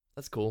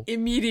That's cool.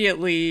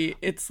 Immediately,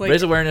 it's like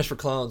raise awareness for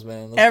clones,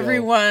 man. Let's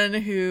everyone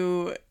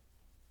who,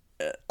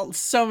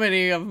 so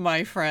many of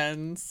my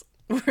friends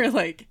were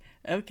like,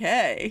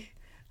 "Okay,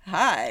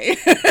 hi."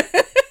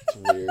 It's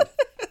weird.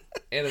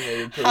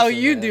 Animated person. How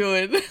you man.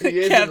 doing,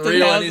 He Captain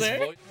real in his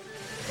Howzer? voice.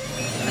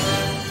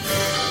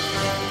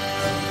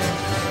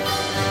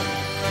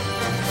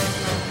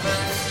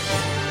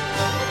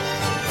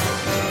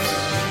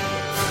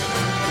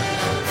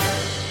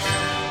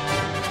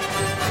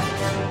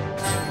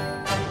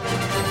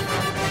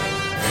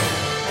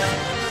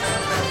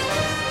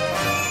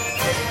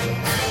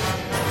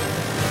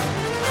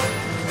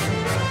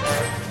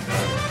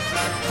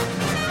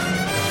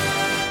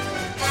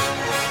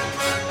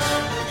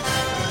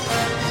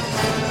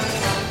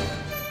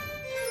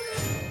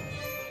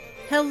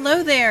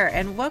 Hello there,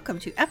 and welcome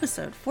to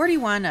episode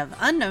 41 of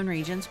Unknown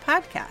Regions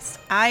podcast.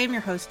 I am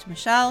your host,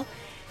 Michelle,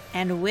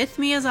 and with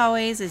me, as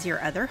always, is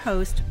your other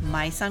host,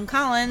 my son,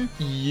 Colin.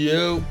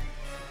 Yo.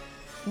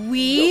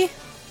 We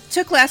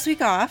took last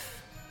week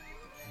off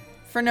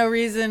for no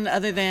reason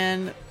other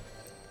than,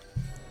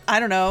 I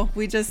don't know,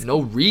 we just...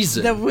 No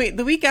reason.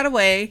 The week got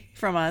away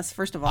from us,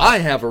 first of all. I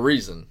have a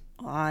reason.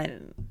 Well, I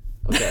didn't.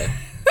 Okay.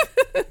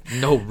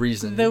 No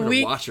reason. You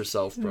better watch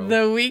yourself, bro.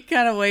 The week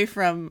got away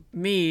from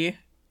me.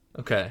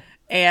 Okay.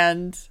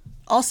 And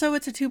also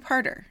it's a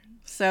two-parter.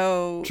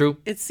 So True.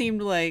 It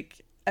seemed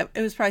like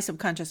it was probably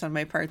subconscious on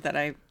my part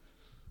that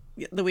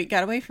the week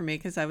got away from me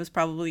because I was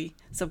probably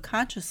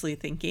subconsciously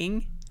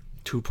thinking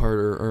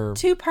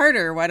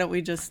two-parter. Why don't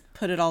we just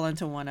put it all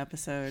into one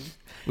episode?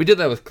 We did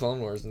that with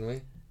Clone Wars, didn't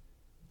we?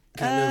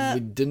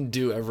 We didn't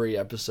do every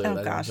episode,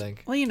 I don't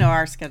think. Well, you know,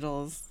 our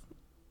schedule's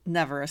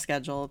never a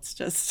schedule. It's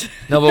just...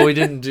 No, but we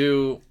didn't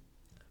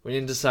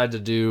decide to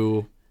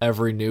do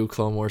every new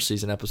Clone Wars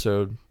season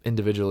episode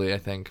individually, I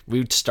think.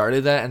 We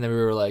started that, and then we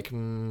were like, yeah,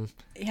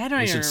 I don't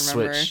we even should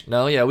remember. switch.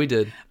 No, yeah, we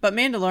did. But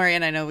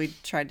Mandalorian, I know we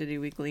tried to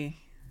do weekly.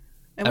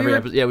 And Every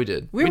episode, yeah, we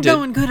did. We were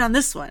going good on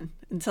this one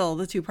until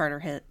the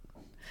two-parter hit.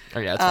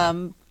 Oh, yeah, that's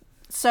fine.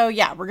 So,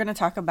 yeah, we're going to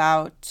talk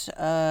about...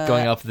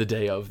 going up the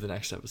day of the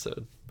next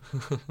episode.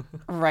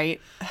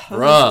 Right.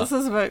 Bruh. This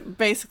is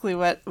basically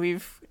what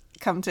we've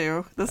come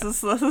to. This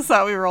is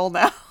how we roll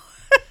now.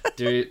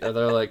 Are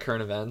there, like,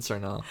 current events or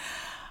no?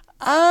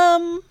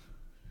 Not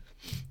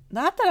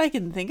that I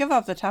can think of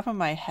off the top of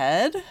my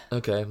head.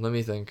 Okay, let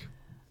me think.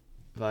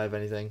 If I have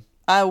anything.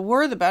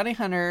 We're the Bounty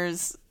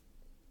Hunters.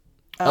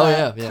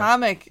 Yeah.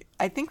 Comic.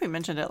 I think we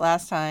mentioned it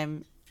last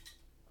time.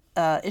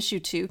 Issue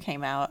 2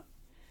 came out.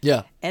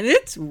 Yeah. And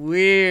it's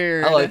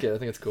weird. I like it. I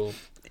think it's cool.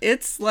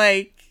 It's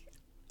like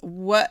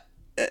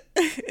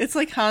it's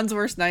like Han's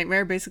worst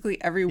nightmare. Basically,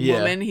 every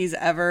woman he's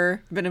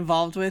ever been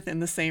involved with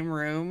in the same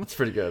room. It's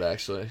pretty good,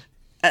 actually.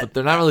 But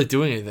they're not really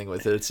doing anything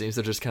with it. It seems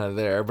they're just kind of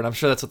there. But I'm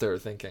sure that's what they were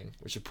thinking.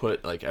 We should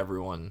put like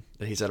everyone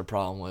that he's had a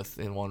problem with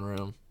in one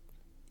room.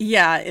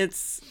 Yeah,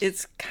 it's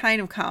kind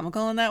of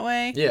comical in that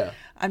way. Yeah.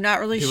 I'm not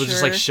really sure. People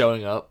just like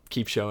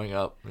keep showing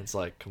up. It's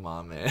like, come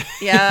on, man.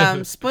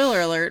 Yeah,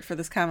 spoiler alert for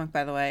this comic,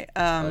 by the way.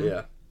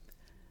 Yeah.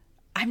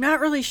 I'm not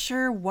really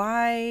sure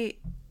why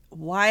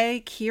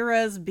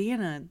Kira's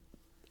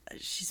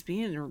she's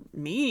being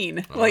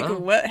mean. Like,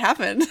 what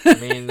happened? I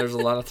mean, there's a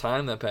lot of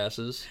time that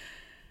passes.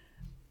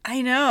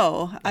 I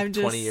know. Like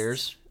 20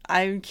 years.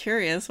 I'm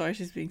curious why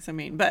she's being so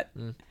mean. But,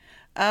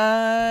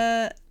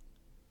 yeah,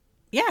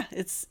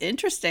 it's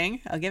interesting.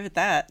 I'll give it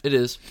that. It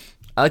is.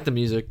 I like the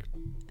music.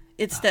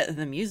 It's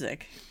the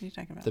music. What are you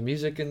talking about? The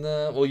music in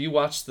the... Well, you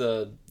watched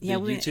the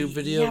YouTube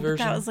video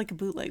version? Yeah, but that was like a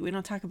bootleg. We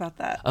don't talk about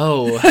that.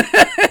 Oh.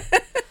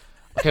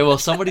 Okay, well,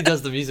 somebody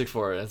does the music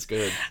for it. That's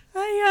good.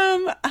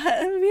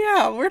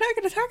 Yeah, we're not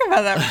going to talk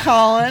about that,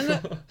 Colin.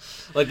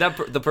 Like,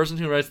 the person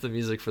who writes the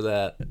music for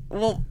that...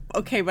 Well,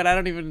 okay, but I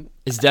don't even...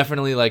 It's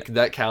definitely, like,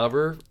 that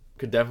caliber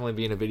could definitely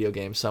be in a video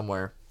game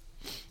somewhere.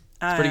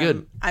 It's pretty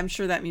good. I'm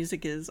sure that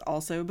music is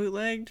also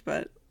bootlegged,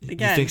 but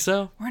again... You think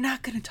so? We're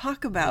not going to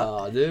talk about...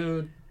 Oh,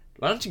 dude.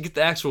 Why don't you get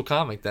the actual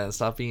comic then?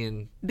 Stop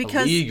being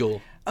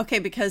illegal. Okay,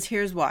 because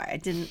here's why. I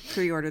didn't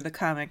pre-order the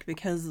comic,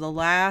 because the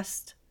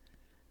last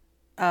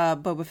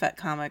Boba Fett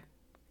comic...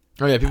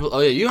 Oh, yeah, you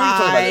already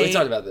talked about it. We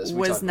talked about this.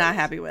 Was not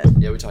happy with.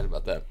 Yeah, we talked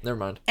about that. Never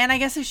mind. And I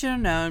guess I should have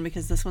known,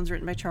 because this one's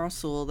written by Charles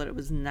Soule, that it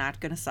was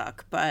not going to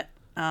suck. But,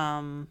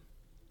 I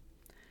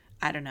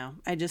don't know.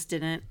 I just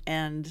didn't,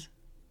 and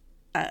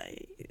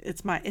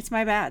it's my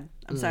bad.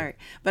 I'm sorry.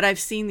 But I've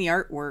seen the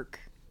artwork.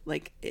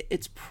 Like,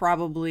 it's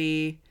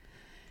probably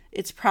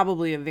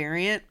a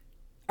variant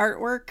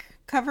artwork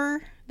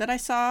cover that I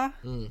saw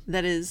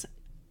that is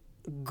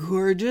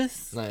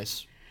gorgeous.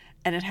 Nice.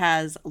 And it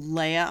has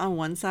Leia on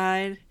one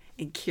side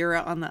and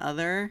Kira on the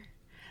other.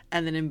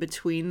 And then in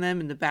between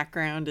them in the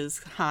background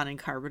is Han and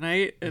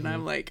Carbonite. And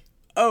I'm like,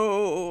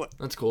 oh.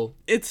 That's cool.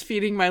 It's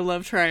feeding my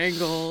love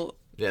triangle.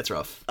 Yeah, it's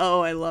rough.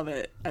 Oh, I love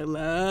it.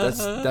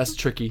 That's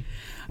tricky.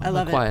 I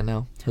love it. Quiet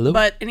now. Hello?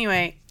 But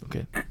anyway.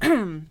 Okay.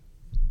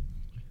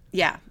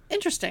 Yeah.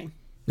 Interesting.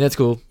 That's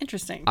cool.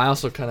 Interesting. I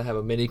also kind of have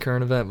a mini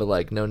current event, but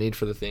like no need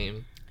for the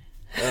theme.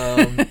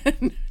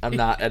 I'm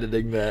not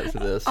editing that for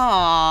this.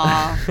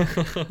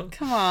 Aw.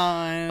 Come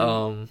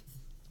on.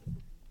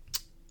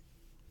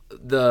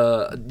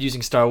 The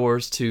using Star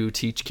Wars to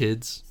teach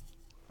kids.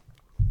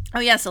 Oh,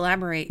 yes,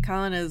 elaborate.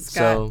 Colin has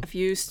got a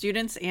few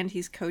students, and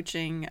he's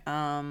coaching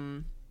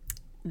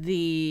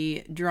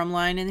the drum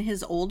line in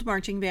his old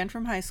marching band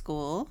from high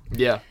school.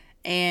 Yeah.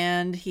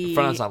 And he...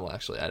 Front ensemble,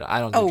 actually. I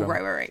don't do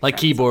drum. Right. Like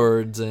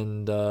keyboards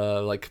and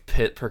like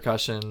pit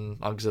percussion,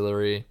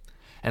 auxiliary,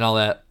 and all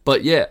that.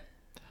 But yeah.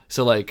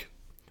 So, like,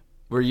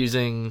 we're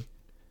using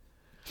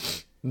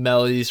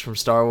melodies from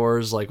Star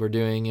Wars, like we're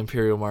doing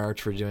Imperial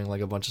March, we're doing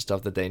like a bunch of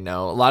stuff that they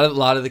know. A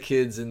lot of the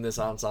kids in this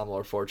ensemble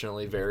are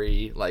fortunately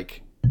very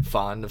like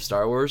fond of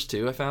Star Wars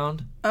too, I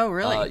found. Oh,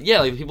 really? Yeah,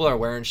 like people are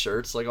wearing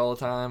shirts like all the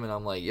time, and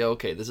I'm like, yo,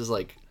 okay, this is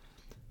like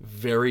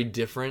very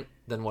different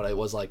than what it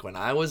was like when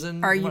I was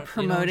in. Are you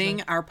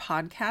promoting our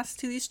podcast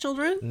to these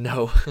children?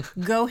 No.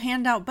 Go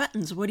hand out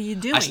buttons. What are you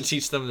doing? I should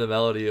teach them the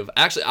melody of...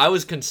 Actually, I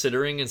was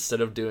considering,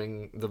 instead of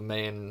doing the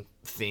main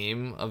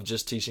theme, of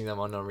just teaching them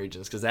Unknown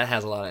Regions, because that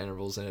has a lot of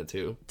intervals in it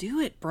too. Do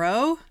it,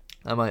 bro.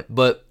 I might,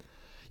 but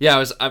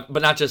yeah,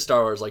 but not just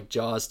Star Wars, like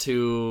Jaws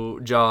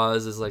 2.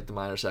 Jaws is like the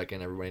minor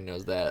second. Everybody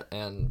knows that,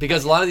 and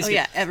because a lot of these,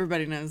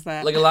 everybody knows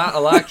that. Like a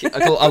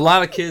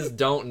lot of kids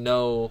don't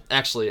know.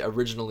 Actually,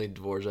 originally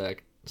Dvorak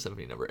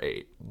Symphony No.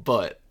 8,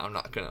 but I'm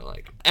not gonna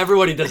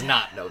everybody does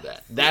not know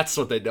that. That's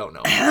what they don't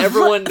know.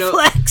 Everyone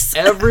knows.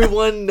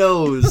 Everyone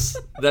knows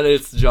that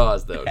it's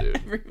Jaws, though, dude.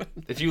 Everyone.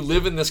 If you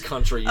live in this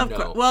country, you know.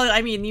 Course. Well,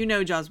 I mean, you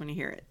know Jaws when you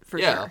hear it, for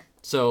sure.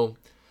 So,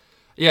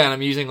 yeah, and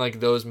I'm using like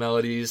those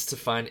melodies to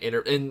find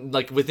and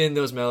like within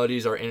those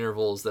melodies are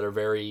intervals that are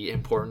very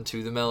important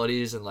to the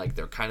melodies, and like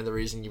they're kind of the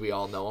reason we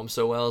all know them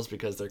so well is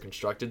because they're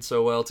constructed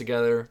so well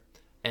together.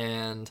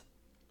 And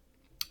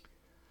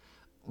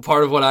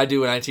part of what I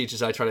do when I teach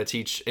is I try to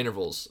teach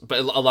intervals, but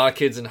a lot of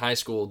kids in high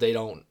school, they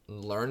don't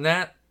learn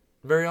that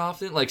very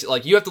often. Like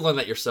you have to learn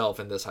that yourself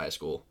in this high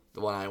school,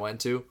 the one I went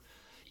to.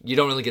 You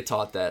don't really get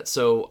taught that.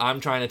 So I'm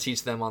trying to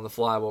teach them on the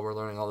fly while we're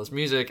learning all this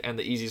music, and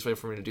the easiest way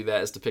for me to do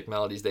that is to pick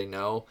melodies they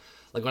know.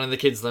 Like one of the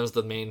kids learns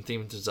the main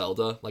theme to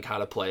Zelda, like how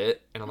to play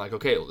it, and I'm like,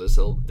 okay, well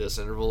this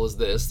interval is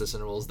this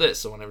interval is this.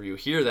 So whenever you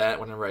hear that,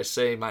 whenever I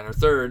say minor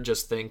third,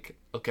 just think,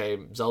 okay,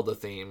 Zelda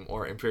theme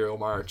or Imperial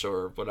March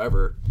or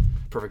whatever,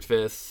 Perfect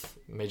Fifth,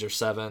 Major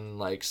 7,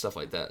 like stuff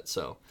like that.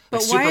 So,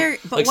 but why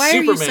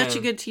are you such a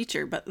good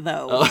teacher? But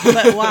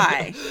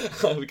why?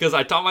 Because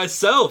I taught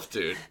myself,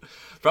 dude.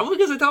 Probably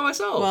because I taught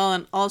myself. Well,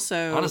 and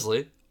also,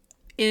 honestly,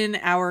 in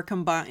our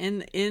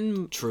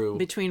True.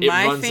 Between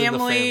my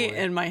family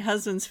and my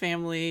husband's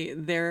family,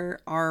 there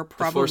are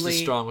probably the force is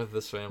strong with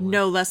this family.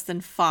 No less than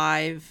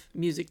 5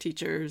 music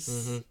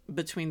teachers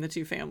between the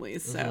two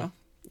families. So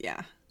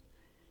yeah,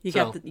 you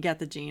got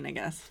the gene, I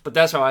guess. But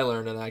that's how I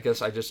learned, and I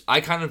guess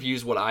I kind of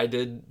use what I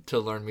did to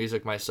learn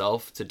music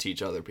myself to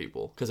teach other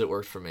people because it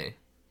worked for me.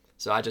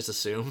 So I just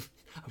assume.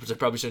 Which I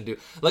probably shouldn't do.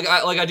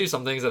 I do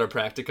some things that are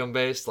practicum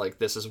based, like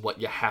this is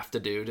what you have to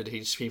do to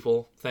teach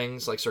people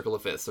things, like Circle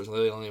of Fifths. There's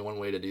really only one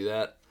way to do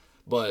that.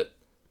 But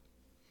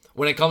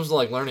when it comes to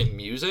like learning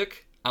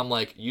music, I'm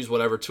like, use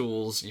whatever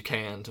tools you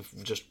can to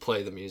just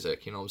play the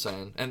music, you know what I'm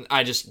saying? And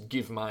I just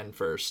give mine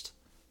first,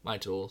 my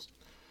tools.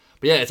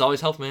 But yeah, it's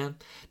always helped, man.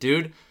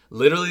 Dude,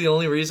 literally the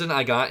only reason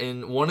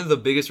one of the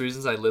biggest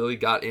reasons I literally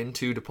got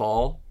into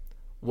DePaul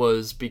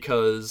was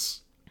because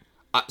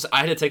I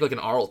had to take like an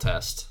oral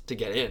test to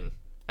get in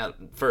at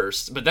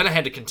first, but then I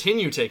had to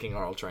continue taking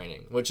oral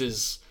training, which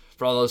is,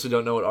 for all those who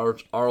don't know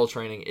what oral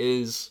training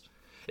is,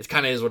 it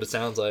kind of is what it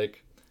sounds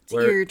like. It's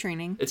ear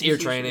training. It's ear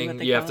training.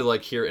 You have to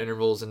like hear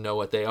intervals and know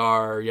what they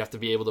are. You have to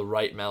be able to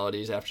write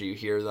melodies after you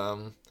hear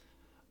them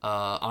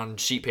on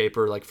sheet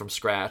paper, like from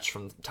scratch,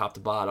 from top to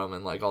bottom,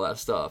 and like all that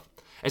stuff.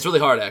 It's really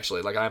hard,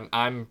 actually. Like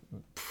I'm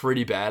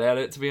pretty bad at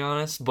it, to be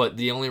honest. But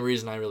the only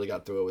reason I really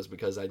got through it was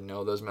because I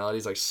know those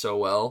melodies like so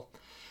well.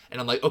 And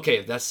I'm like, okay,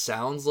 if that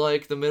sounds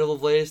like the Middle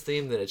of Lay's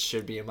theme, then it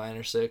should be a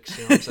minor 6.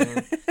 You know what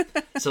I'm saying?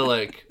 So,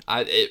 like,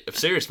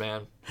 serious,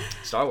 man.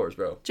 Star Wars,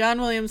 bro. John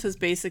Williams has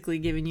basically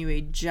given you a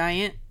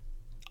giant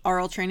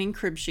oral training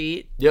crib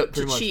sheet. Yep,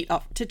 pretty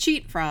much. To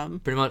cheat from.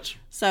 Pretty much.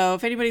 So,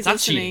 if anybody's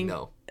listening. Cheating,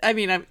 though. I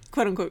mean, I'm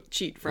quote-unquote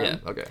cheat from. Yeah,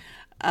 okay.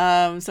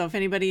 So, if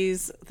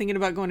anybody's thinking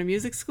about going to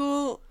music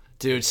school.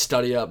 Dude,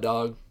 study up,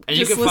 dog. And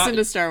just listen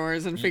to Star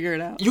Wars and figure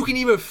it out. You can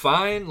even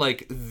find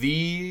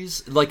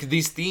these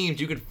themes.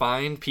 You can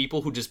find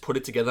people who just put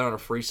it together on a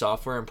free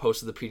software and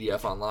posted the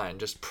PDF online.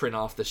 Just print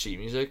off the sheet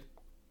music,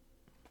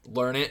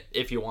 learn it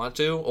if you want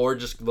to, or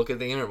just look at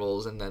the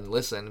intervals and then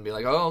listen and be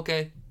like, oh,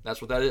 okay,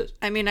 that's what that is.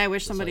 I mean, I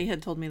wish somebody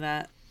had told me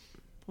that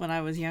when I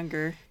was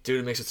younger.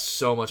 Dude, it makes it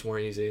so much more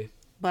easy.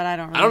 But I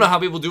don't know how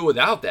people do it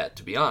without that,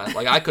 to be honest.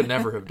 Like, I could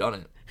never have done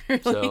it.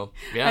 Really? So,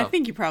 yeah. I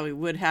think you probably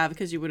would have,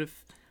 because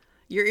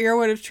your ear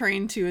would have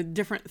trained to a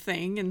different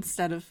thing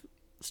instead of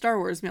Star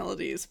Wars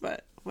melodies,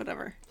 but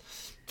whatever.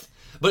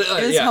 But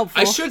helpful.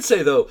 I should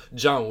say, though,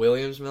 John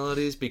Williams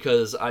melodies,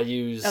 because I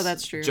use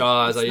that's true.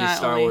 Jaws, I use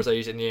Star Wars, I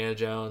use Indiana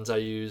Jones, I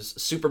use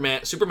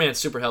Superman. Superman's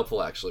super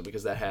helpful, actually,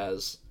 because that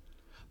has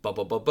ba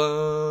ba ba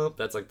ba.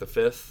 That's like the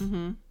fifth.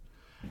 Mm-hmm.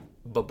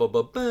 Ba ba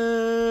ba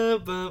ba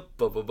ba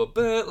ba ba ba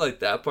ba. Like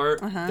that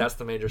part. That's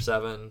the major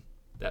 7.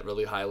 That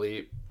really high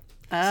leap.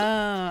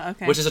 Oh,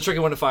 okay. Which is a tricky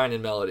one to find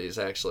in melodies,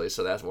 actually.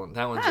 So that one's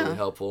really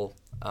helpful.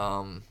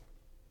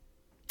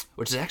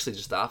 Which is actually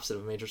just the opposite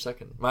of a minor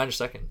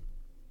second,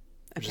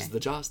 which is the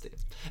Jaws theme.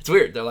 It's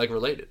weird. They're like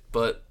related,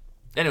 but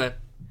anyway,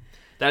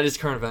 that is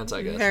current events,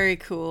 I guess. Very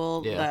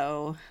cool,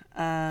 though.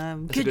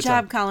 Good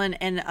job, Colin.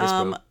 And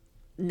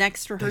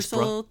next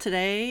rehearsal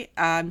today,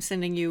 I'm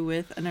sending you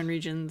with Unknown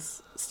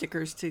Regions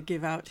stickers to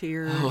give out to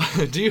your.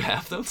 Oh, do you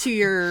have them? To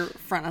your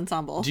front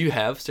ensemble. Do you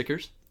have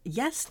stickers?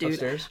 Yes, dude.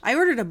 Upstairs? I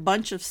ordered a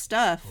bunch of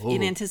stuff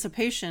in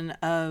anticipation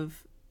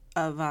of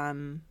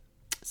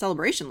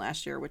Celebration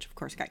last year, which of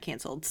course got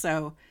canceled.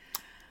 So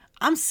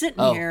I'm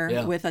sitting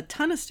here with a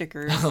ton of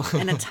stickers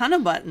and a ton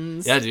of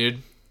buttons. Yeah,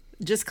 dude.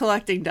 Just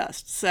collecting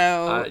dust.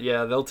 So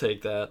yeah, they'll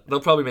take that.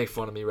 They'll probably make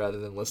fun of me rather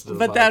than listen to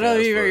the podcast. But that'll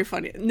be very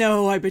funny.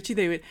 No, I bet you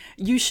they would.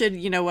 You should,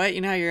 you know what?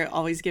 You know how you're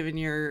always giving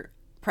your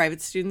private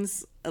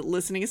students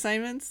listening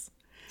assignments?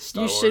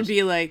 Star Wars. Should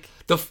be like,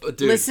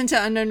 listen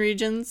to Unknown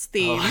Regions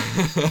theme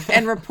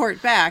and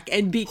report back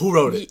and be who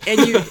wrote it.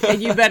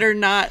 and you better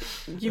not.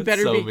 You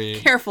better so be mean.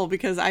 Careful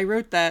because I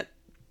wrote that.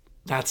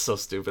 That's so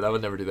stupid. I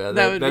would never do that.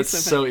 That's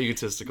so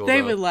egotistical.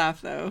 They would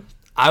laugh though.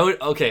 I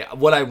would. Okay,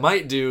 what I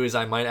might do is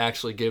I might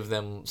actually give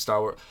them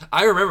Star Wars.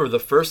 I remember the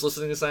first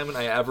listening assignment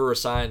I ever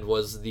assigned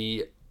was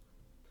it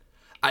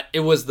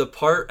was the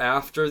part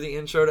after the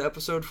intro to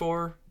episode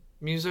 4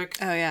 music.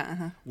 Oh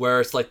yeah.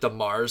 Where it's like the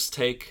Mars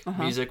take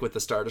music with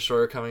the Star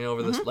Destroyer coming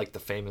over this, like the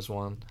famous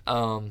one.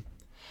 I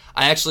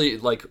actually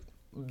like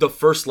the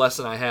first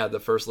lesson I had, the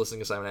first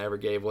listening assignment I ever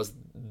gave was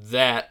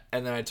that,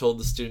 and then I told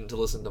the student to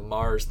listen to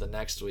Mars the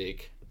next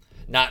week,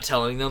 not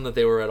telling them that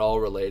they were at all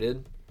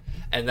related.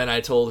 And then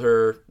I told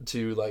her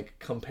to like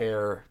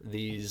compare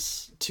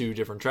these 2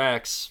 different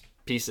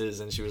pieces,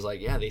 and she was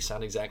like, "Yeah, they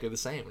sound exactly the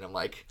same." And I'm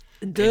like,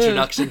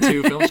 "Introduction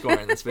to film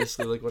scoring." That's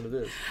basically like what it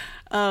is.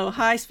 Oh,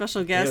 hi,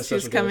 special guest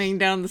who's coming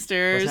down the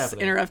stairs,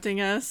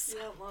 interrupting us. You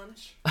want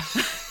lunch?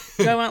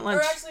 I want lunch.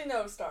 Or actually,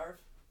 no, starve.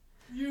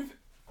 You've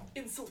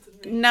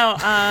insulted me. No,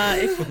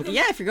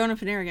 if you're going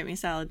to Panera, get me a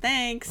salad.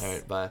 Thanks. All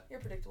right, bye.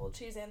 You're predictable.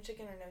 Cheese and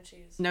chicken or no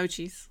cheese? No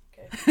cheese.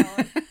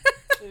 Okay.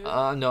 Food?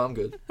 No, I'm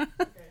good.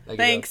 Okay.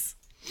 Thanks.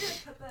 You're gonna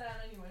cut that out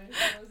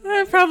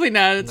anyway. Probably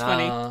not. It's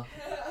funny.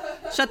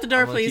 Shut the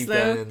door, please,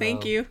 though.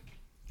 Thank you.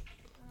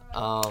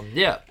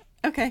 Yeah.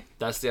 Okay.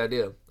 That's the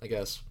idea, I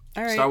guess.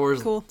 All right. Star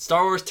Wars. Cool.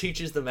 Star Wars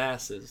teaches the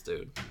masses,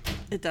 dude.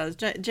 It does.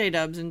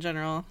 J-Dubs in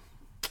general.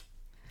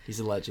 He's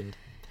a legend.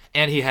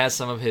 And he has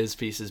some of his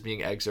pieces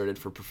being excerpted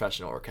for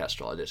professional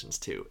orchestral auditions,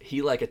 too.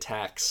 He, like,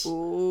 attacks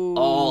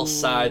all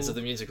sides of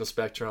the musical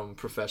spectrum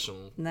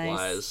professional-wise.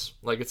 Nice.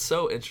 Like, it's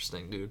so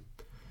interesting, dude.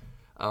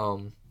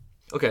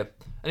 Okay.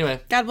 Anyway.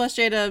 God bless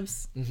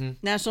J-Dubs.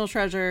 National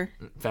treasure.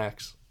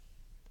 Facts.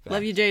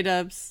 Love you,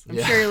 J-Dubs.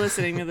 I'm sure you're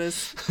listening to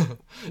this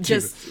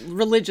just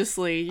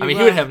religiously. I mean,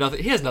 he would have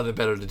nothing. He has nothing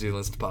better to do than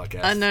listen to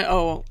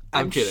podcasts.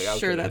 I'm kidding. I'm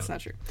sure that's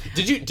not true.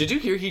 Did you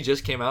hear he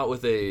just came out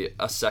with a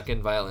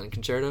second violin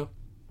concerto?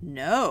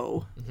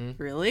 No.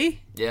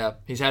 Really? Yeah,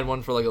 he's had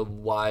one for like a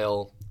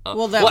while.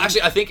 Well,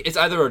 actually, I think it's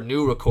either a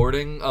new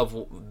recording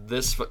of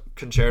this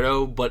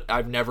concerto, but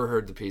I've never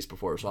heard the piece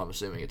before, so I'm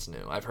assuming it's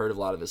new. I've heard a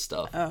lot of his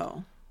stuff.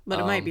 Oh, but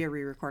it might be a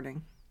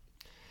re-recording.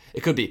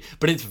 It could be,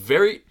 but it's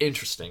very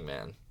interesting,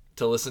 man,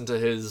 to listen to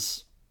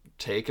his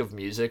take of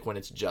music when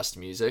it's just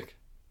music.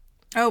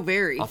 Oh,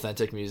 very.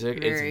 Authentic music.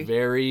 Very. It's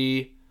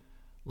very,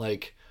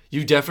 like,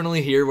 you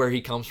definitely hear where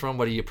he comes from,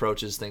 but he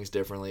approaches things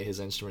differently, his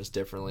instruments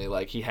differently.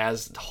 Like, he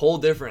has whole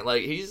different,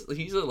 like, he's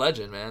a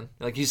legend, man.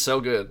 Like, he's so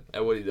good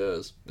at what he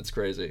does. It's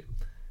crazy.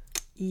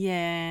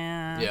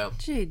 Yeah.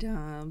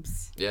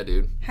 J-Dubs. Yeah,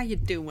 dude. How you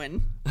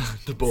doing?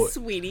 The boy.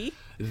 Sweetie.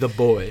 The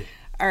boy.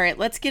 All right,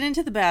 let's get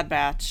into the Bad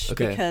Batch.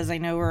 Okay. Because I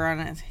know we're on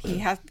it.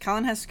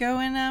 Colin has to go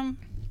and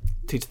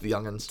teach the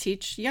youngins.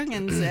 Teach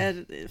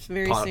youngins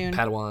very soon.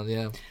 Padawan,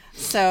 yeah.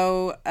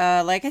 So,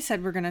 like I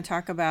said, we're going to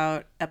talk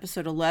about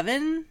episode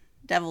 11,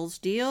 Devil's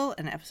Deal,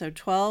 and episode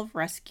 12,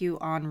 Rescue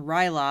on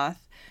Ryloth,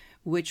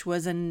 which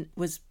was 2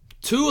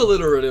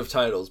 alliterative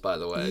titles, by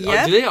the way.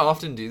 Yep. Do they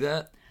often do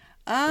that?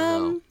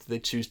 Do they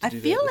choose to do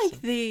that? I feel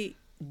like they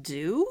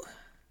do.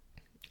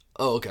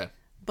 Oh, okay.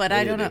 But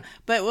I don't know.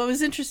 But what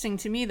was interesting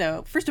to me,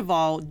 though, first of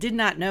all, did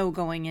not know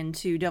going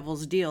into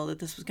Devil's Deal that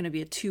this was going to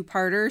be a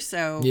 2-parter.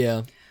 So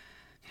yeah,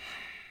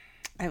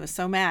 I was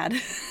so mad.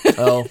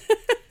 Oh,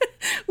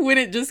 when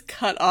it just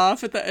cut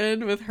off at the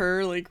end with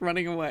her like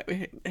running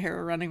away,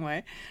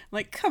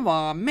 like, come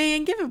on,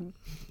 man, give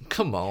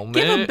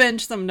a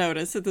bench some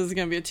notice that this is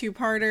going to be a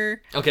 2-parter.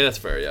 Okay, that's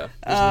fair. Yeah,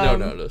 there's no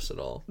notice at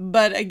all.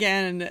 But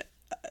again,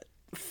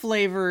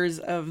 flavors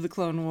of the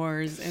Clone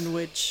Wars in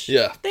which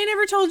they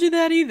never told you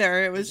that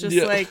either. It was just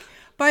like,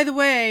 by the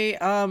way,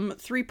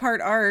 3-part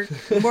arc,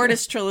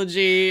 Mortis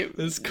trilogy.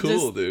 It's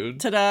cool, dude.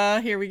 Ta-da,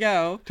 here we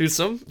go. Dude,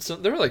 some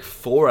there were like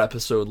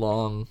 4-episode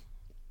long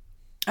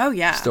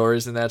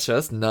stories in that show.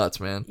 That's nuts,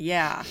 man.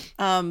 Yeah.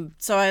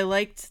 So I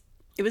liked,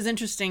 it was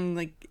interesting,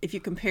 like, if you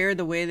compare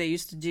the way they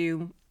used to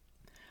do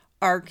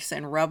arcs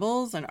and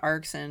Rebels and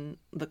arcs in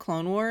the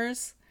Clone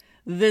Wars,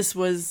 this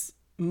was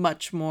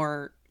much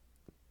more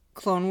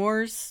Clone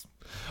Wars.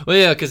 Well,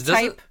 yeah, because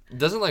Type.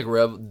 doesn't like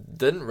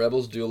didn't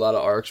Rebels do a lot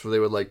of arcs where they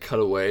would like cut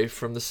away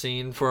from the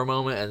scene for a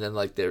moment, and then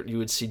like you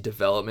would see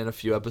development a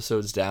few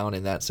episodes down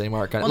in that same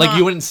arc. Well,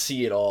 You wouldn't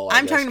see it all.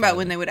 I'm talking about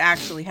when they would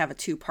actually have a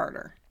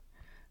two-parter,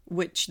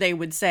 which they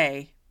would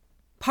say,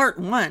 part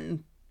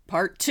 1,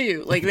 part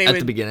 2. Like they at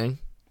would the beginning.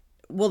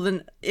 Well,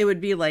 then it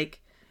would be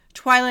like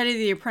Twilight of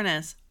the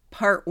Apprentice,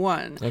 part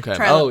 1. Okay.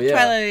 Twilight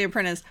of the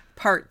Apprentice,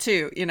 part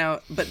 2.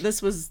 But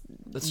this was.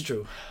 That's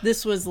true.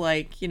 This was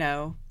like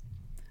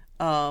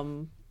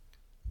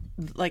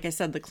like I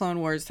said, the Clone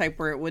Wars type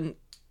where it wouldn't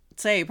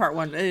say part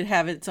 1. It'd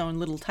have its own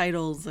little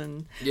titles,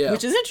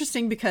 which is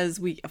interesting because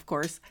we, of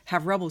course,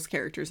 have Rebels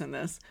characters in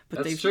this.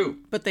 But That's true.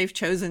 But they've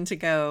chosen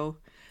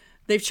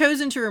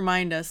to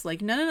remind us,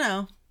 like,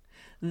 no.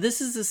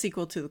 This is a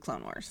sequel to the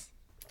Clone Wars.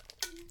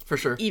 For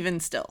sure. Even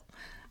still.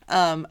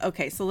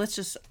 Okay, so let's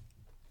just...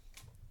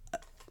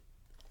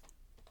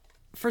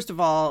 First of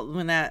all,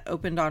 when that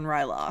opened on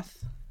Ryloth,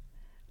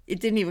 it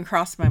didn't even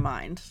cross my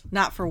mind.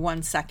 Not for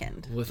 1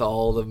 second. With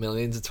all the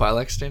millions of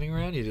Twi'leks standing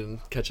around, you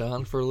didn't catch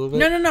on for a little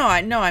bit?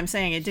 No. I'm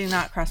saying it did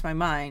not cross my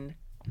mind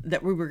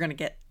that we were going to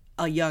get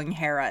a young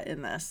Hera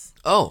in this.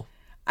 Oh.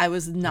 I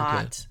was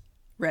not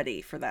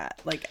ready for that.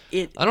 Like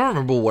it. I don't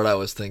remember what I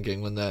was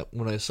thinking when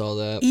I saw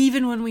that.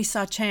 Even when we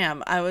saw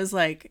Cham, I was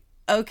like,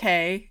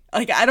 okay.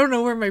 Like, I don't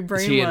know where my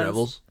brain Is he was. in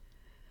Rebels?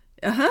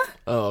 Uh-huh.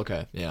 Oh,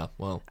 okay. Yeah,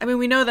 well. I mean,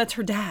 we know that's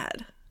her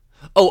dad.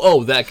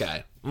 Oh, that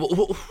guy.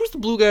 Who's the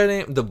blue guy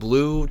name? The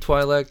blue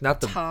Twi'lek?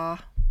 Not the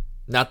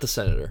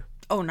senator.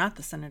 Oh, not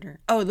the senator.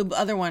 Oh, the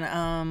other one.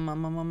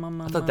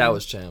 I thought that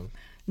was Cham.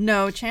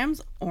 No,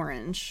 Cham's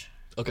orange.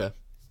 Okay.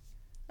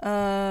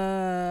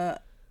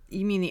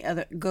 You mean the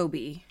other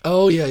Gobi?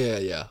 Oh,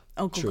 yeah.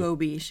 Uncle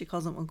Gobi. She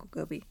calls him Uncle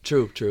Gobi.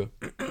 True.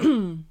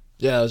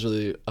 Yeah, it was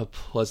really a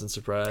pleasant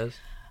surprise.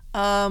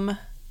 Not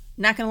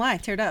gonna lie,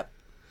 teared up.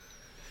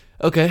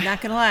 Okay. Not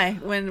gonna lie,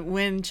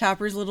 when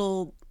Chopper's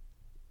little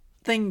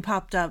thing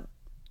popped up.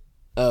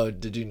 Oh,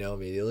 did you know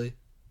immediately?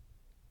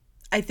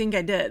 I think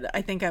I did.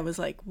 I think I was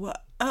like,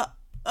 what? And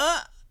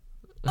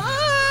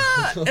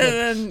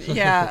then,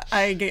 yeah,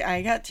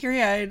 I got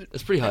teary-eyed.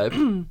 It's pretty hype.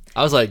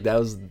 I was like,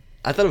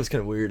 I thought it was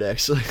kind of weird,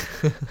 actually.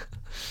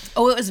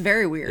 Oh, it was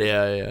very weird.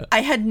 Yeah.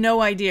 I had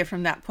no idea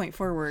from that point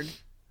forward.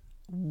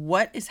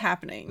 What is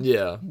happening?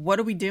 Yeah. What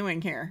are we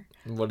doing here?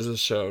 What is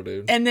this show,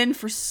 dude? And then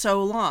for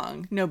so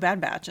long, no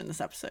Bad Batch in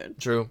this episode.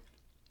 True.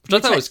 Which I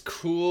thought was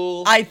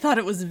cool. I thought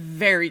it was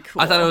very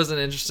cool. I thought it was an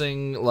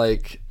interesting,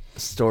 like,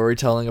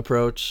 storytelling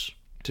approach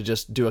to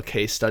just do a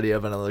case study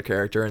of another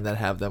character and then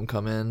have them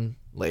come in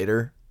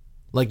later.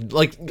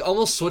 Like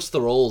almost switch the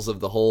roles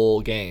of the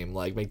whole game.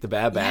 Like, make the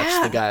Bad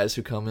Batch the guys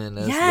who come in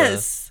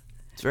as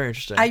It's very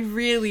interesting. I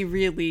really,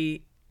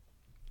 really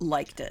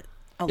liked it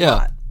a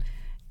lot.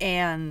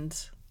 And,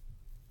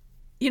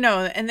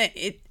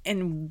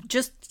 and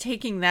just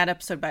taking that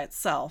episode by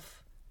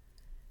itself,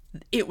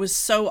 it was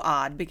so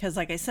odd because,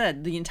 like I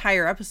said, the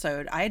entire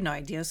episode, I had no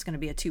idea it was going to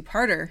be a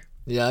 2-parter.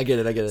 Yeah, I get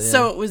it. Yeah.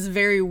 So it was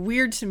very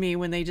weird to me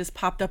when they just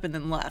popped up and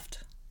then left.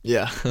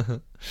 Yeah.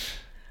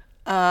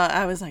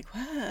 I was like,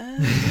 what?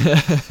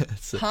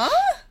 Huh?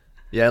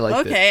 Yeah, I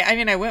like okay. it. I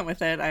mean, I went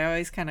with it. I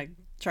always kind of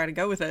try to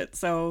go with it.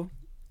 So,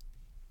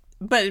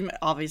 but it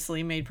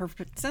obviously made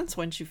perfect sense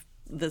when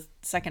the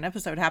second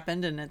episode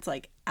happened, and it's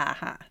like,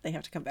 aha, they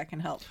have to come back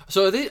and help.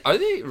 So are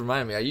they?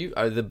 Remind me.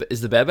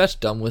 Is the Bad Batch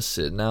done with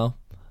Sid now?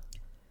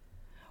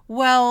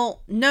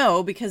 Well,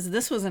 no, because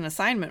this was an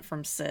assignment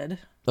from Sid.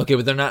 Okay,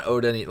 but they're not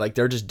owed any. Like,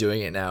 they're just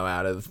doing it now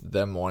out of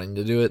them wanting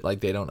to do it.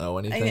 Like, they don't owe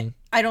anything.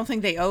 I don't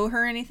think they owe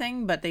her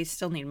anything, but they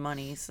still need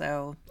money.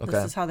 So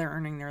this is how they're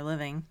earning their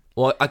living.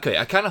 Well, okay.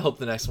 I kind of hope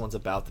the next one's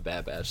about the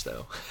Bad Batch,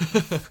 though.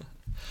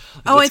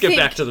 Let's get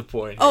back to the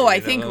point. Here, I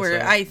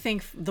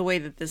think the way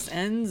that this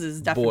ends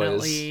is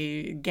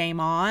definitely game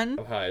on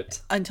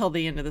until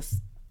the end of the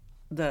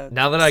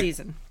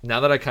season. Now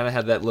that I kind of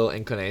had that little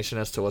inclination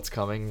as to what's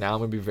coming, now I'm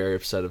gonna be very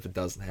upset if it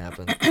doesn't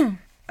happen.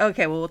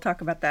 Okay, well, we'll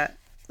talk about that.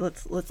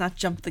 Let's not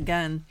jump the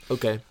gun.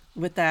 Okay.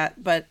 With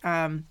that, but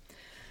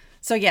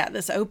so yeah,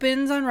 this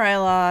opens on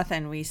Ryloth,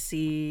 and we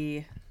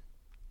see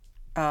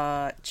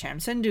Cham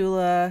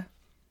Syndulla,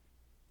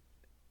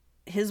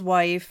 his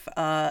wife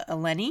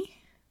Eleni.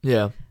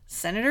 Yeah.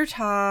 Senator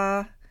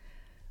Ta,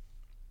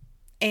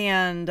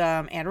 and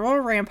Admiral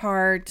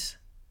Rampart,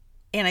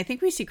 and I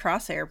think we see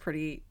Crosshair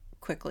pretty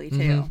quickly too.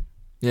 Mm-hmm.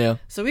 Yeah.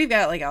 So we've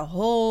got like a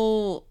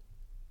whole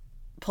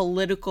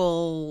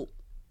political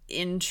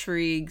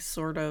intrigue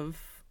sort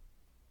of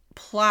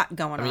plot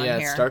going on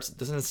here.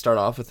 Doesn't it start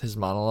off with his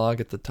monologue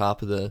at the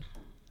top of the...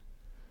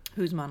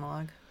 Whose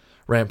monologue?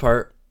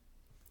 Rampart.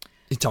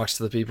 He talks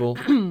to the people,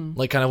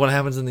 like kind of what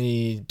happens in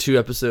the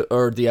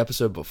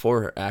episode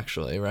before,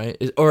 actually, right?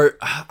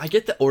 I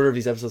get the order of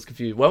these episodes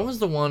confused. When was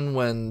the one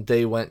when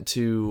they went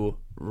to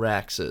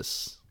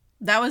Raxus?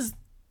 That was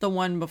the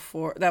one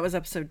before. That was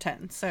episode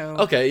 10. So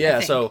okay, yeah.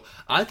 So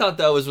I thought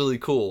that was really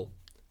cool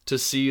to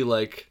see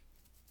like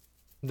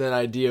that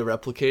idea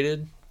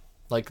replicated.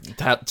 Like,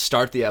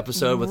 start the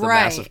episode with a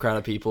massive crowd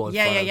of people in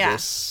front of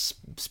this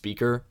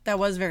speaker. That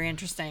was very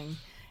interesting.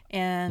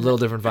 And a little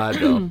different vibe,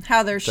 though.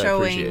 how they're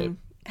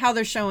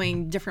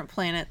showing different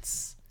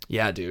planets.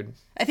 Yeah, dude.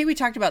 I think we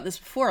talked about this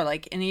before.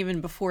 Like, and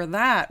even before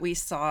that, we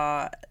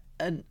saw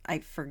I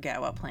forget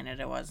what planet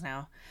it was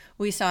now.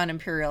 We saw an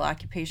Imperial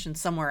occupation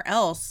somewhere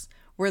else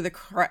where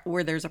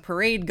where there's a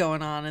parade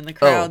going on and the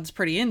crowd's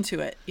pretty into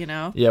it. You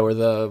know? Yeah, where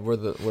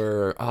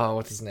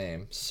what's his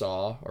name?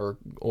 Saw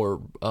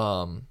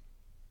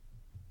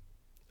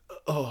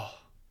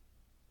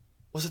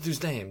what's the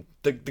dude's name?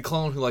 The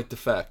clone who like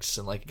defects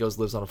and like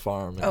lives on a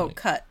farm. And,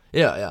 Cut.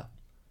 Yeah.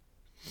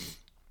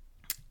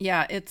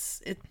 Yeah,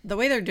 it's the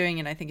way they're doing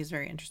it. I think is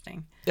very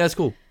interesting. Yeah, it's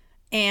cool.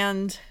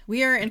 And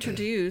we are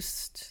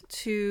introduced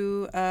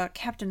to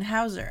Captain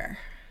Howzer.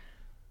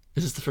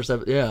 Is this the first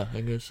episode? Yeah,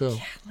 I guess so.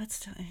 Yeah, let's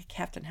do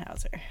Captain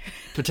Howzer.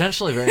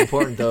 Potentially very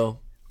important, though.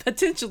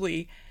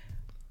 Potentially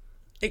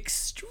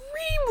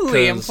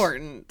extremely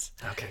important.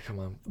 Okay, come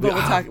on. But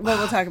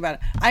we'll talk about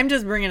it. I'm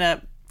just bringing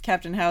up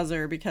Captain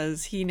Howzer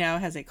because he now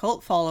has a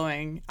cult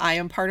following. I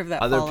am part of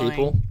that Other following.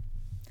 people?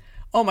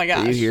 Oh my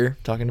gosh. Are you here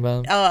talking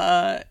about?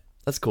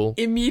 That's cool.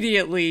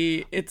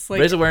 Immediately, it's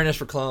like... Raise awareness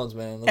for clones,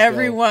 man. Let's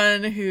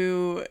everyone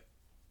who...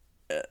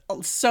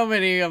 so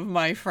many of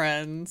my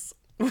friends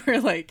were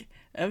like,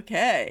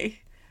 okay,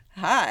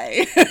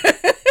 hi.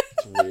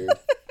 It's weird.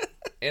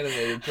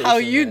 Animated person. How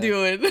you man.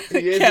 doing,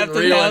 He isn't Captain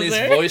real, Howzer? and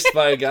he's voiced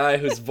by a guy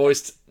who's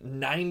voiced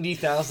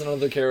 90,000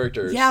 other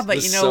characters. Yeah, but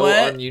This you know so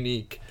what?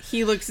 Ununique.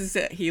 He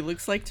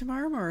looks like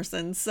Tamara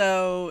Morrison,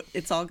 so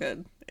it's all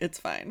good. It's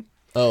fine.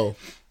 Oh,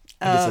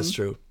 I guess that's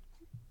true.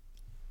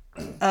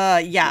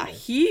 Yeah,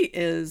 he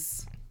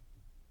is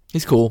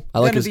He's cool. I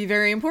like going to his. be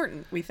very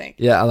important, we think.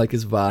 Yeah, I like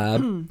his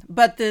vibe.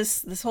 But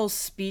this whole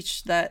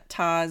speech that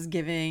Ta's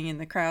giving, and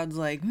the crowd's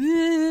like,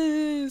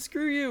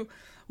 screw you,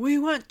 we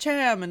want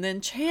Cham. And then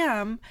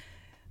Cham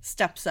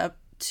steps up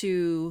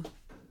to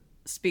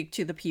speak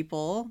to the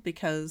people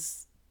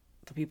because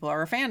the people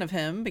are a fan of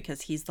him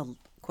because he's the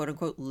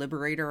quote-unquote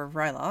liberator of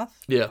Ryloth.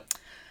 Yeah.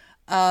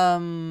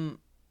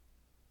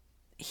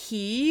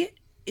 He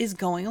is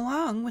going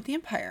along with the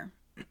Empire.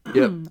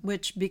 Yep.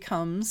 Which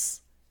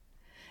becomes...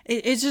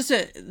 It's just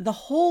the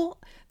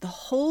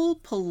whole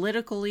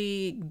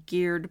politically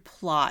geared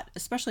plot,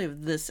 especially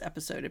of this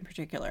episode in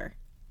particular.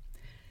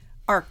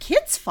 Are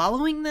kids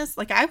following this?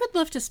 Like, I would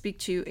love to speak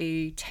to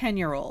a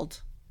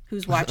 10-year-old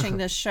who's watching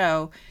this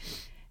show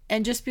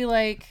and just be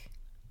like,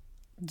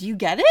 do you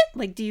get it?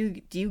 Like, do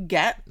you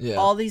get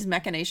all these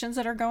machinations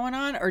that are going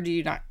on, or do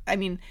you not? I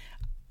mean,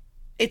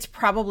 it's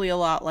probably a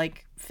lot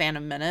like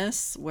Phantom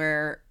Menace,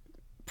 where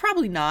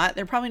probably not.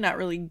 They're probably not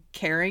really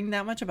caring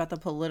that much about the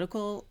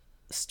political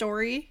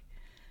story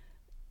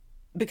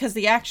because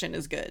the action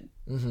is good.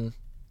 Mm-hmm.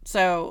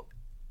 So,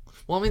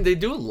 well, I mean, they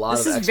do a lot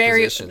of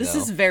exposition. This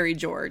is very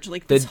George.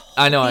 Like, these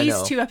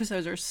two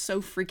episodes are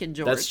so freaking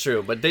George. That's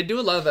true, but they do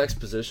a lot of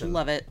exposition.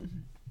 Love it.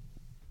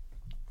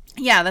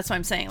 Yeah, that's what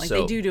I'm saying. Like,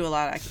 they do a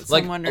lot of exposition.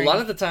 Like, I'm wondering, a lot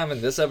of the time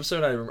in this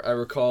episode, I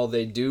recall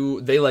they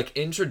like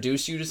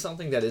introduce you to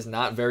something that is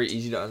not very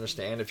easy to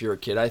understand if you're a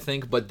kid, I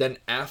think. But then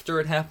after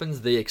it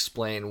happens, they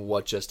explain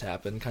what just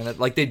happened. Kind of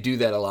like they do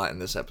that a lot in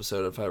this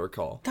episode, if I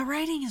recall. The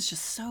writing is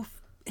just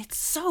it's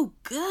so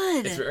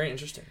good. It's very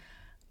interesting.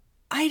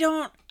 I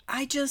don't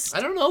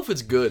know if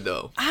it's good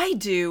though. I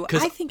do.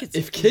 I think it's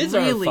if kids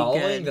really aren't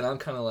following, good. then I'm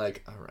kind of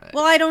like, all right.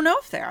 Well, I don't know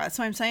if they are. That's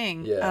what I'm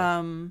saying.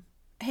 Yeah.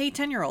 Hey,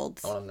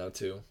 10-year-olds. I want to know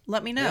too.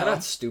 Let me know. They're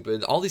not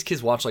stupid. All these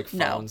kids watch like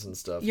phones and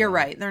stuff. You're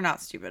right. They're not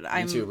stupid.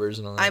 YouTubers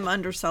and all that. I'm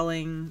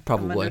underselling.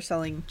 Probably. I'm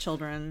underselling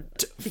children.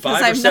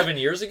 5 or 7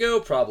 years ago,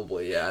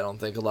 probably. Yeah, I don't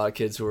think a lot of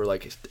kids who are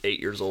like 8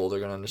 years old are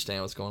gonna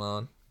understand what's going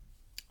on.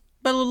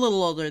 But a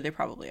little older, they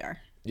probably are.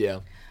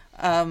 Yeah.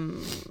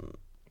 And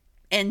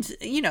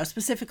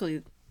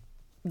specifically,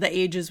 the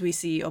ages we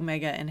see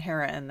Omega and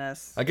Hera in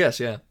this. I guess,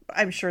 yeah.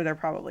 I'm sure they're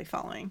probably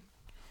following.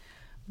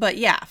 But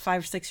yeah,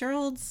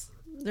 5-6-year-olds.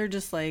 They're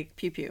just like,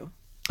 pew pew.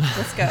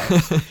 Let's go.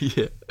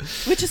 Yeah.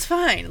 Which is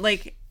fine.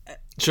 Like,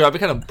 sure, I'd be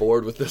kind of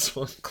bored with this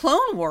one.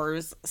 Clone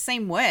Wars,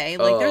 same way.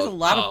 Like, there's a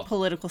lot of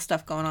political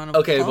stuff going on.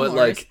 Okay, Clone but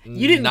Wars. like,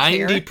 you didn't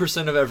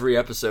 90% of every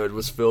episode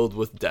was filled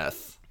with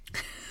death.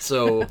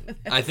 So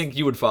I think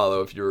you would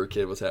follow if you were a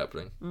kid what's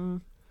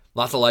happening.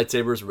 Lots of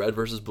lightsabers, red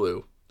versus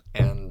blue.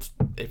 And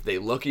if they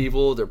look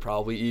evil, they're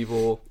probably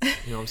evil.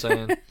 You know what I'm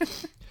saying?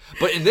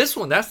 But in this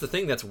one, that's the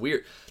thing that's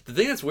weird. The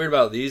thing that's weird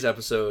about these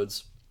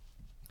episodes,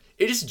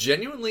 it is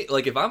genuinely,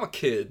 like, if I'm a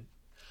kid,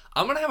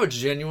 I'm going to have a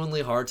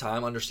genuinely hard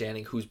time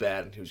understanding who's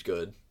bad and who's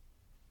good.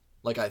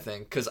 Like, I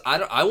think. Because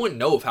I wouldn't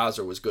know if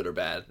Howzer was good or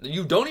bad.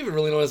 You don't even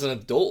really know as an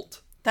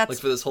adult. Like,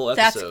 for this whole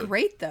episode. That's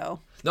great, though.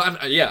 No,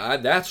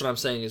 that's what I'm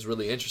saying is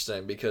really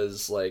interesting.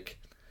 Because, like,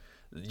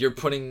 you're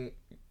putting...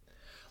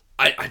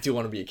 I do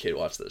want to be a kid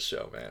watch this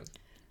show, man.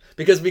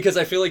 Because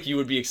I feel like you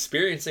would be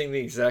experiencing the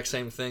exact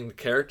same thing the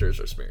characters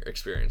are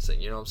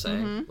experiencing. You know what I'm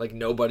saying? Mm-hmm. Like,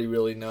 nobody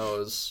really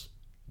knows...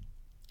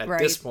 At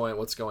this point,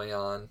 what's going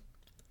on?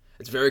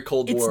 It's very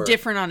Cold It's War.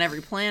 different on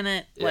every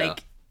planet. Yeah.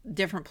 Like,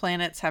 different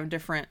planets have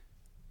different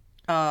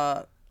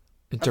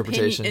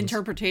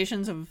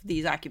interpretations of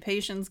these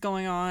occupations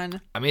going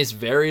on. I mean, it's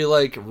very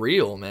like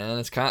real, man.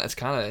 It's kind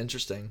of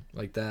interesting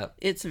like that.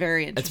 It's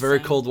very interesting. It's very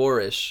Cold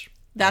War-ish.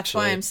 That's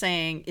why I'm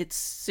saying it's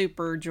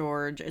super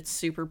George. It's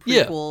super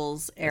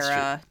prequels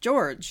era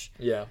George.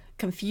 Yeah.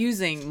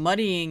 Confusing,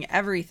 muddying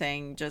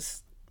everything,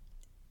 just,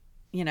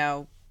 you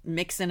know,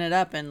 mixing it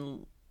up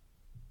and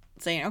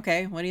saying,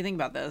 okay, what do you think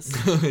about this?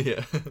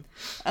 Yeah.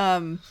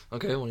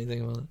 Okay, what do you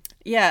think about it?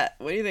 Yeah,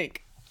 what do you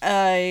think?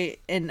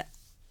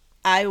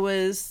 It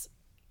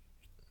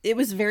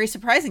was very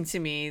surprising to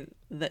me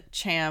that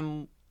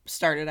Cham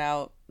started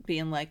out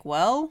being like,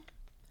 well,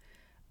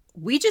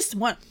 we just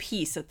want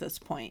peace at this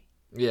point.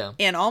 Yeah.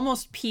 And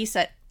almost peace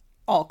at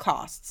all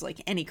costs, like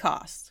any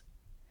cost,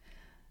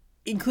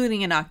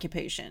 including an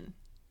occupation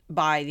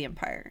by the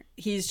Empire.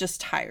 He's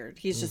just tired.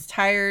 He's just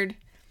tired.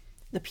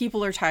 The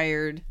people are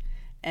tired.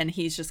 And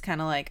he's just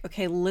kind of like,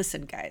 okay,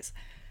 listen, guys.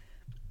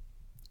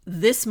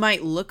 This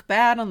might look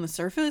bad on the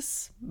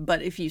surface,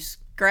 but if you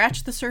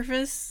scratch the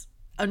surface,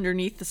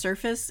 underneath the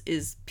surface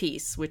is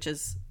peace, which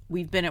is,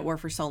 we've been at war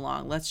for so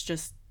long. Let's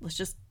just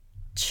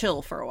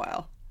chill for a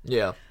while.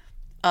 Yeah.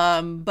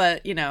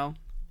 But, you know,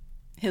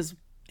 his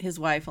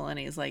wife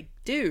Eleni is like,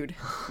 dude,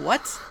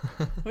 what?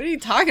 What are you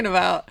talking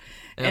about?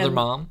 Another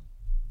mom?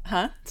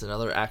 Huh? It's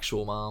another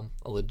actual mom,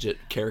 a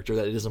legit character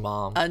that is a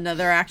mom.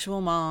 Another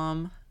actual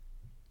mom.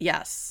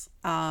 Yes.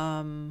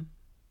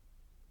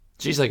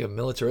 She's like a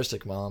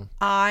militaristic mom.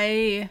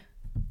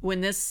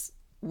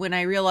 When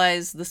I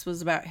realized this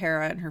was about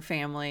Hera and her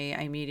family, I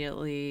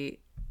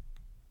immediately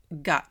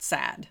got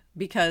sad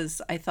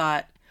because I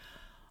thought,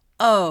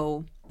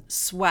 oh,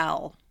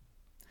 swell.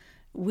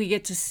 We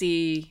get to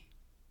see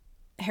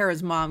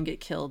Hera's mom get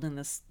killed in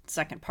this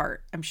second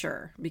part, I'm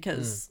sure,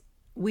 because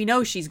we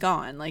know she's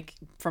gone, like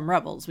from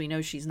Rebels. We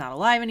know she's not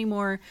alive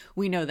anymore.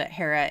 We know that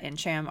Hera and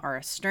Cham are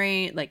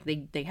estranged, like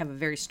they have a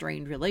very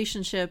strained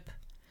relationship.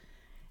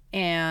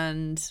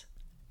 And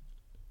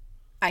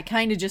I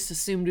kind of just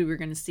assumed we were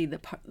going to see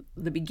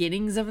the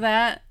beginnings of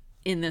that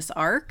in this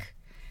arc.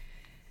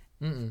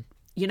 Mm-mm.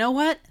 You know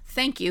what?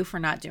 Thank you for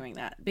not doing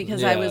that,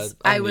 because I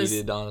was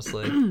needed,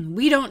 honestly.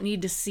 We don't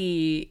need to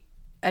see.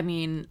 I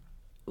mean,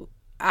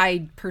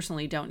 I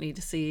personally don't need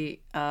to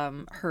see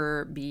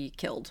her be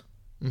killed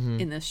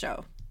in this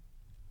show.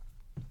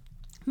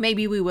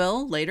 Maybe we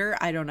will later.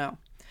 I don't know.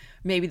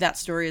 Maybe that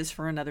story is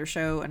for another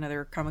show,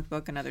 another comic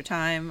book, another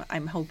time.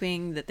 I'm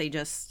hoping that they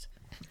just...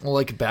 Well,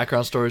 like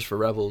background stories for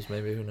Rebels,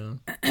 maybe. Who knows?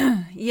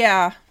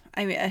 Yeah.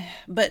 I mean,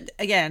 but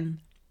again,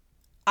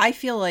 I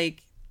feel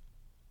like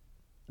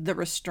the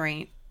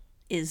restraint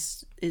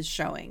is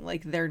showing.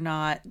 Like, they're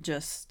not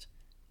just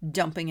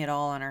dumping it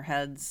all on our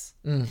heads.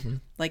 Mm-hmm.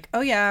 Like,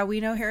 oh yeah, we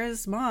know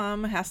Hera's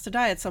mom has to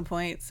die at some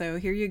point, so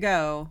here you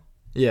go.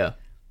 Yeah.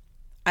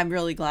 I'm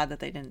really glad that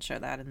they didn't show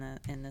that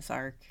in this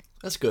arc.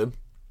 That's good.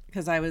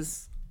 Because I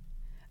was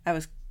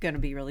gonna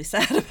be really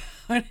sad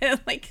about it.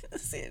 Like,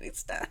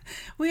 Sandy's dead.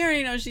 We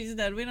already know she's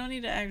dead. We don't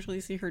need to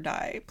actually see her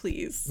die,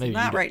 please. Maybe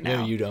not right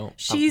now. Maybe you don't.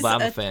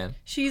 I'm a fan.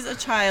 She's a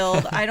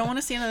child. I don't want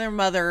to see another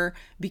mother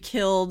be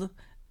killed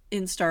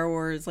in Star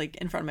Wars, like,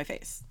 in front of my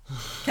face.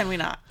 Can we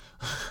not?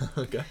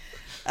 Okay.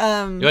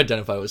 You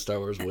identify with Star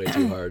Wars way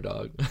too hard,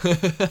 dog.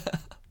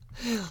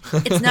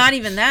 It's not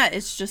even that.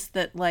 It's just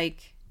that,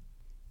 like,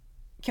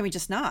 can we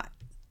just not?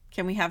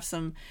 Can we have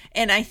some...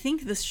 And I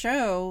think this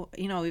show,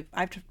 you know, we've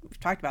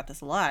talked about this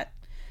a lot.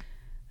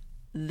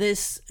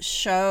 This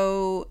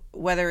show,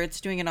 whether it's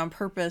doing it on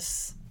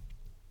purpose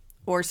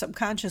or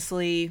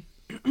subconsciously,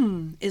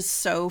 is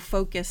so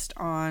focused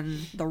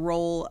on the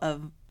role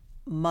of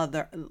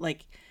mother,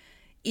 like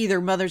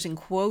either mothers in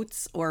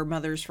quotes or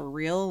mothers for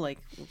real, like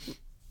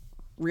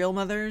real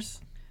mothers.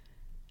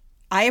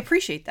 I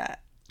appreciate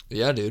that.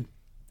 Yeah, dude.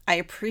 I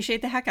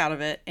appreciate the heck out of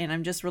it, and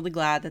I'm just really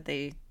glad that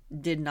they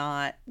did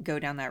not go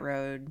down that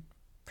road,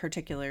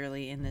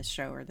 particularly in this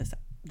show or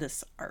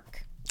this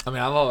arc. I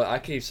mean, I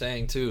keep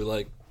saying too,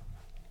 like,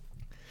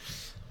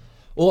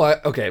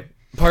 well, okay,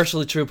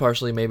 partially true,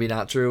 partially maybe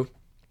not true.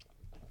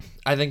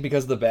 I think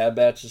because the Bad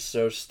Batch is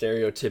so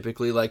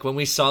stereotypically, like, when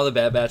we saw the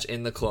Bad Batch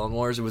in the Clone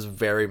Wars, it was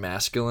very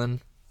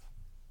masculine.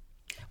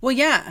 Well,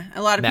 yeah,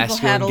 a lot of people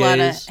had a lot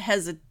of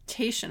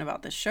hesitation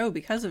about the show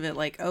because of it,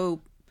 like,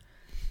 oh,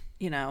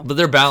 you know. But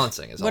they're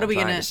balancing, is what all are I'm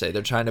trying to say.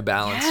 They're trying to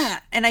balance. Yeah,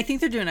 and I think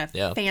they're doing a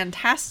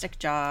fantastic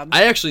job.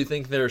 I actually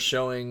think they're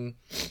showing,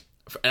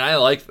 and I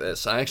like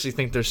this, I actually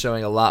think they're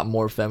showing a lot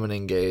more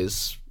feminine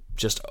gaze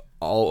just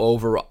all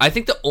over. I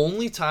think the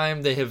only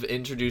time they have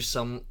introduced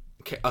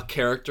a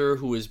character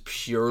who is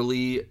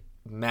purely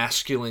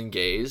masculine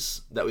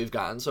gaze that we've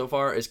gotten so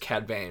far is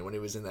Cad Bane when he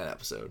was in that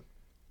episode.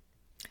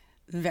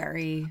 I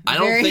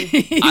don't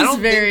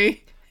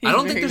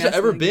think there's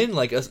ever been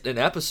like an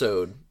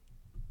episode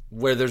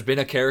where there's been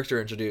a character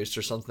introduced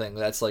or something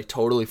that's like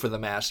totally for the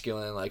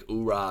masculine, like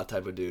oorah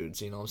type of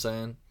dudes, you know what I'm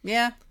saying?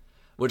 Yeah.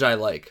 Which I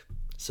like.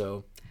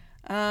 So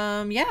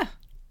yeah.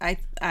 I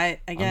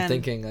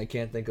again, I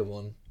can't think of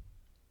one.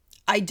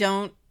 I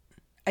don't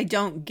I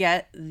don't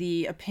get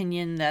the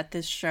opinion that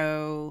this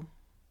show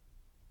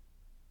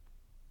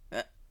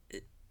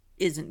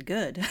isn't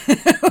good.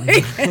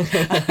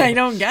 Like, I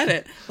don't get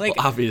it. Like,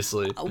 well,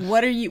 obviously,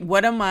 what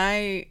am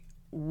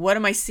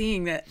I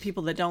seeing that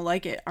people that don't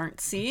like it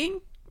aren't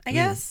seeing? I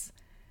guess.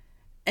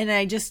 And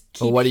I just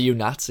keep... Well, what are you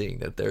not seeing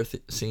that they're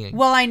seeing?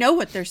 Well, I know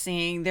what they're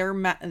seeing.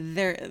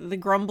 The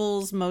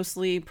grumbles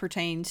mostly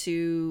pertain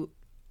to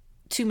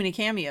too many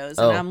cameos,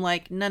 and I'm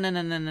like,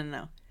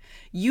 no.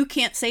 You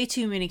can't say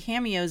too many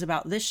cameos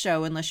about this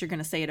show unless you're going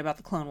to say it about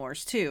the Clone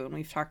Wars too, and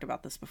we've talked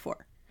about this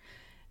before.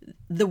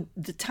 The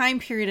time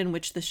period in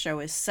which the show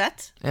is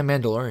set, and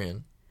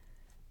Mandalorian.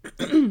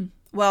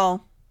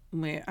 Well,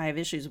 I have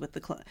issues with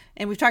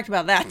and we've talked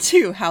about that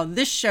too. How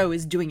this show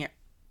is doing it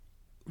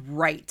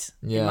right,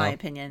 in my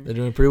opinion. They're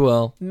doing pretty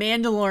well.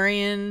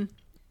 Mandalorian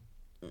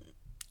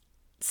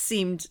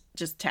seemed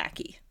just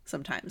tacky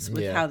sometimes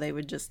with how they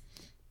would just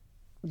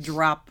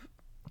drop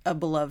a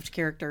beloved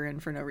character in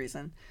for no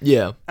reason.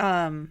 Yeah.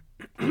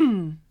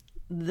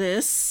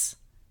 This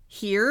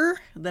here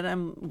that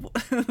I'm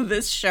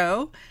this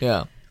show.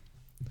 Yeah.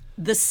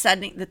 The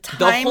setting, the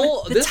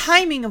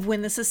timing of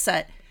when this is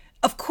set.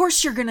 Of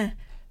course you're gonna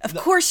have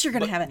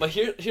it. But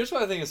here's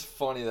what I think is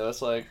funny though.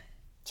 It's like,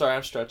 sorry,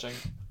 I'm stretching.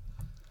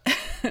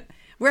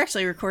 We're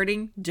actually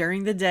recording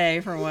during the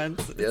day for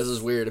once. Yeah, this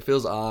is weird. It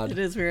feels odd. It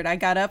is weird. I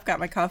got up, got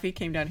my coffee,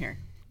 came down here.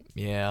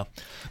 Yeah.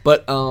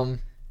 But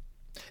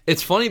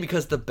it's funny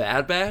because the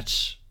Bad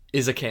Batch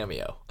is a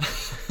cameo.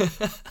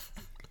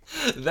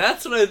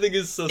 That's what I think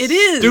is so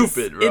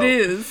stupid, bro. It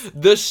is.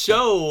 The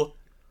show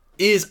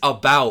is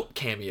about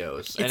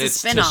cameos.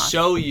 It's to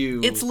show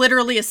you... It's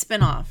literally a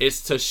spinoff.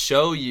 It's to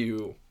show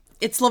you...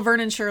 It's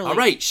Laverne and Shirley. All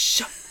right,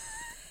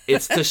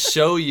 it's to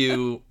show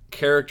you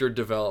character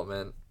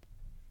development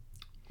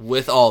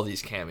with all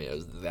these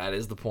cameos. That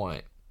is the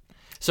point.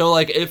 So,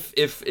 like,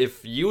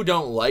 if you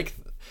don't like...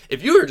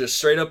 If you are just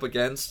straight up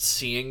against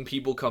seeing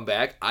people come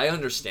back, I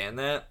understand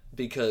that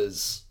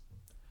because,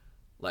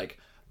 like,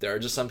 there are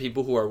just some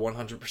people who are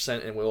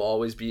 100% and will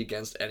always be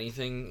against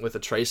anything with a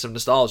trace of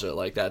nostalgia.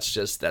 Like, that's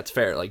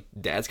fair. Like,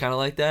 Dad's kind of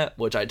like that,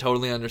 which I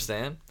totally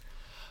understand.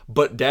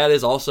 But Dad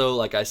is also,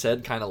 like I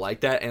said, kind of like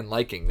that and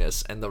liking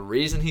this. And the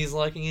reason he's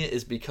liking it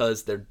is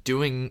because they're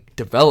doing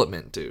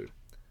development, dude.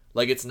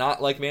 Like, it's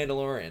not like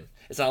Mandalorian.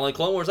 It's not like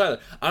Clone Wars either.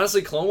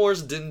 Honestly, Clone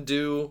Wars didn't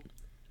do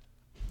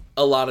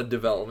a lot of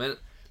development.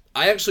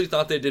 I actually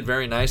thought they did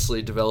very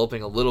nicely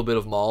developing a little bit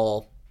of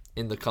Maul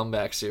in the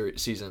comeback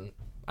season.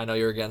 I know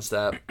you're against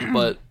that,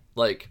 but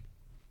like,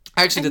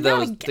 I actually did that. I'm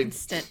not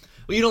against it.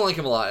 Well, you don't like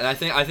him a lot, and I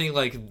think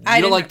like you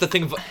don't like the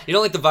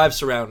vibe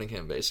surrounding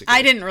him. Basically,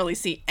 I didn't really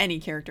see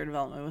any character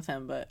development with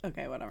him, but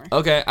okay, whatever.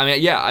 Okay,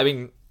 I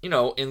mean, you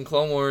know, in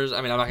Clone Wars,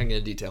 I mean, I'm not gonna get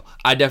into detail.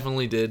 I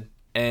definitely did,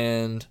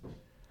 and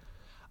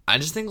I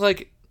just think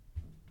like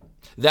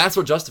that's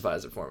what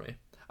justifies it for me.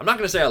 I'm not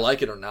going to say I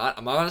like it or not.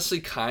 I'm honestly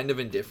kind of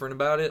indifferent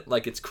about it.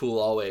 Like, it's cool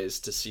always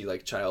to see,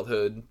 like,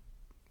 childhood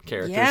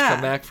characters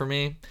come back for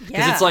me.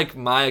 Because it's, like,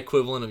 my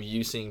equivalent of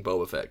you seeing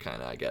Boba Fett,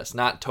 kind of, I guess.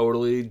 Not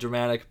totally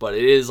dramatic, but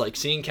it is, like,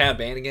 seeing Cad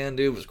Bane again,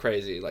 dude, was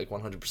crazy. Like,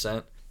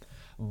 100%.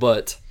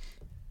 But,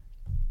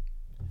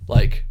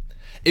 like,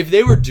 if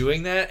they were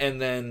doing that and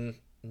then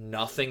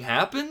nothing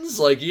happens,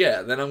 like,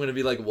 yeah, then I'm going to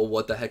be like, well,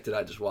 what the heck did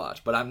I just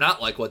watch? But I'm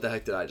not like, what the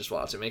heck did I just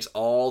watch? It makes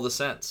all the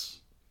sense.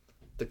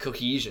 The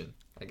cohesion.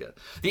 I guess.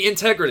 The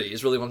integrity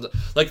is really one of the...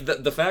 Like,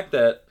 the fact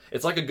that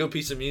it's like a good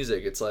piece of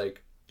music. It's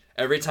like,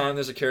 every time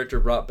there's a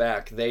character brought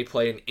back, they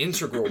play an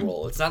integral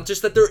role. It's not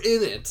just that they're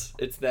in it.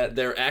 It's that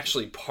they're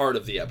actually part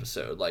of the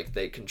episode. Like,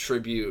 they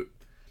contribute.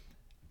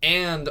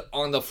 And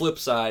on the flip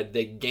side,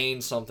 they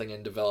gain something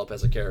and develop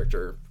as a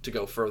character to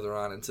go further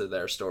on into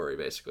their story,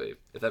 basically.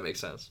 If that makes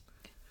sense.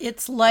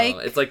 It's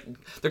like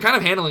they're kind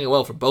of handling it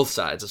well for both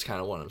sides is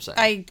kind of what I'm saying.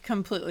 I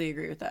completely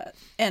agree with that.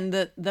 And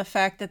the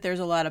fact that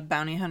there's a lot of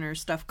bounty hunter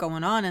stuff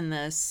going on in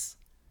this,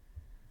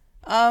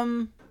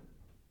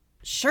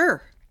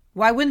 sure.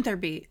 Why wouldn't there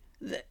be?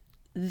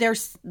 They're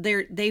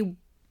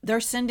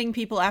sending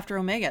people after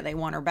Omega. They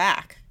want her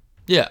back.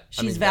 Yeah.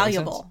 She's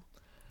valuable.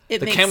 The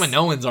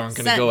Kaminoans aren't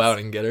going to go out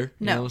and get her.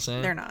 You know what I'm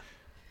saying? They're not.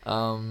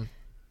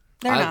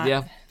 They're not.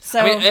 Yeah.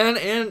 So, I mean,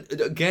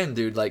 and again,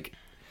 dude, like,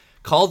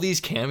 call these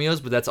cameos,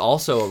 but that's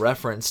also a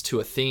reference to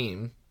a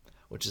theme,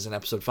 which is in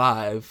episode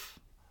 5,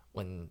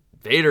 when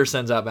Vader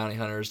sends out bounty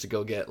hunters to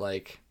go get,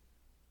 like,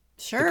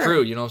 the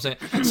crew, you know what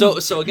I'm saying?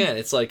 So again,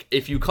 it's like,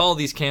 if you call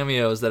these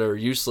cameos that are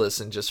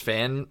useless and just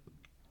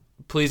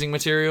fan-pleasing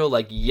material,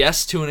 like,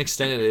 yes, to an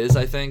extent it is,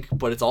 I think,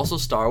 but it's also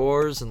Star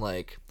Wars, and,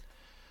 like,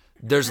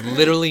 there's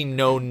literally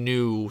no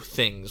new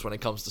things when it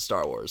comes to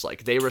Star Wars.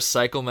 Like, they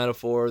recycle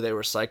metaphor, they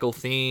recycle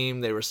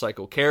theme, they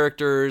recycle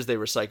characters, they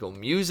recycle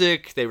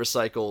music, they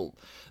recycle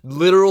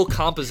literal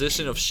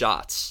composition of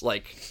shots.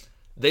 Like,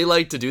 they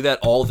like to do that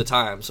all the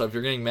time. So if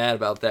you're getting mad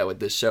about that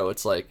with this show,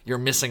 it's like, you're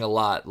missing a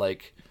lot.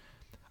 Like,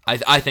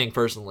 I think,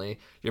 personally,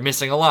 you're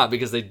missing a lot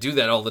because they do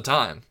that all the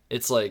time.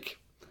 It's like,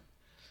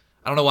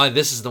 I don't know why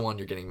this is the one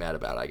you're getting mad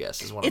about, I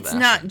guess, is one of the... It's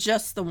not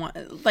just the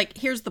one. Like,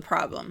 here's the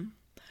problem.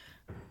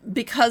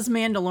 because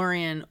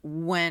Mandalorian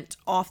went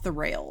off the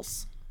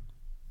rails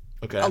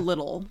Okay. a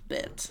little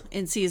bit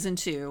in season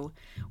 2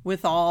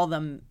 with all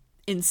the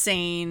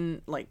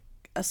insane, like,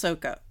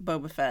 Ahsoka,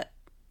 Boba Fett,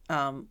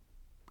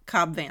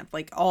 Cobb Vanth,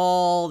 like,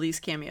 all these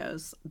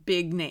cameos,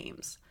 big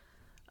names.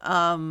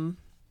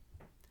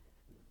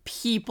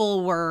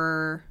 People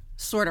were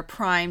sort of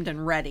primed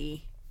and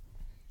ready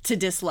to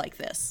dislike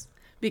this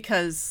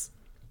because,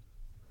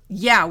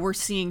 yeah, we're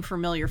seeing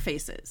familiar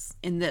faces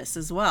in this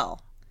as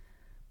well.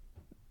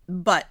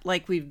 But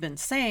like we've been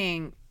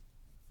saying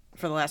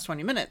for the last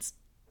 20 minutes,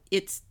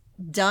 it's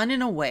done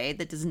in a way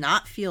that does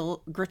not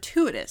feel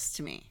gratuitous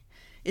to me.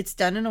 It's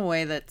done in a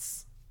way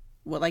that's,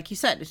 well, like you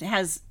said,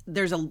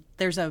 there's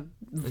a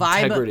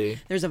vibe Integrity.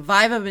 There's a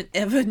vibe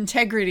of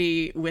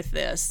integrity with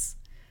this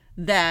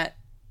that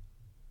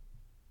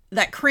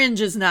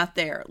cringe is not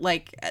there.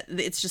 Like,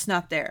 it's just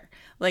not there.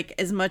 Like,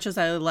 as much as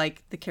I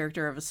like the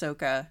character of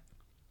Ahsoka,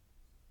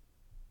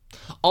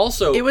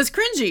 Also, it was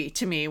cringy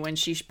to me when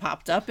she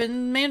popped up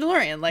in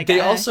Mandalorian. Like, they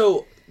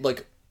also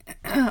like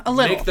a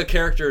little make the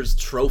characters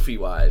trophy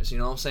wives. You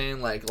know what I'm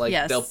saying? Like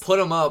Yes. they'll put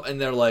them up and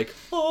they're like,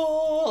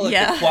 oh, like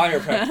Yeah. the choir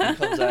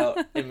practically comes out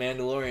in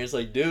Mandalorian. It's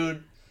like,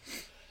 dude,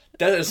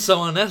 that is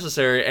so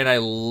unnecessary. And I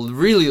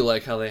really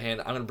like how they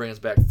handle. I'm gonna bring us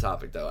back to the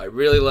topic though. I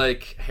really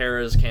like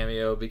Hera's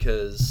cameo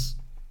because,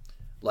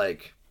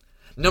 like,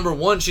 number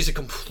one, she's a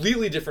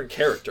completely different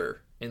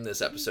character in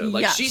this episode.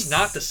 Like, Yes. she's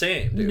not the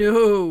same, dude.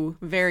 No,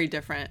 very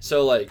different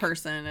So like,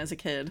 person as a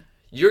kid.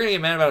 you're gonna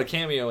get mad about a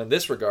cameo in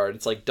this regard.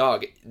 It's like,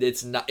 dog,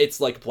 it's not. It's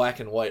like black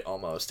and white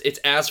almost. It's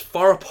as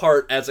far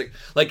apart as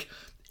like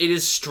it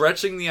is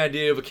stretching the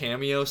idea of a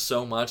cameo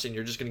so much, and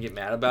you're just gonna get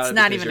mad about It's it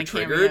not because even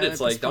you're a cameo triggered. at It's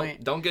like this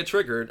point. don't get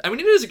triggered. I mean,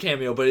 it is a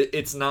cameo, but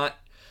it's not.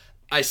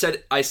 I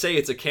say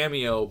it's a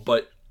cameo,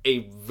 but a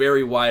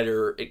very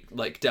wider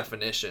like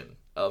definition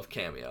of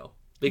cameo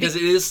because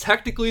it is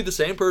technically the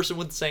same person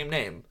with the same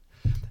name.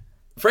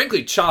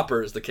 Frankly,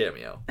 Chopper is the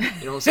cameo.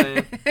 You know what I'm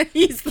saying?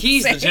 He's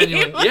He's the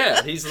genuine.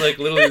 Yeah, he's like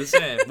literally the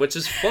same, which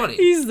is funny.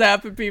 He's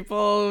zapping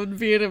people and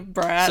being a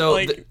brat. So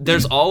like,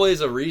 there's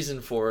always a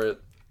reason for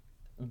it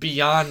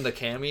beyond the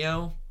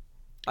cameo.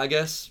 I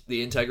guess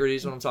the integrity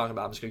is what I'm talking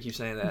about. I'm just gonna keep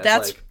saying that.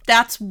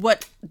 that's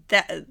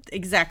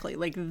exactly,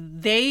 like,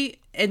 they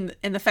and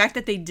the fact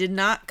that they did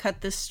not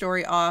cut this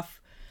story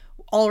off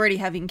already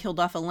having killed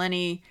off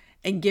Eleni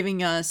and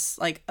giving us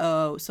like,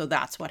 oh, so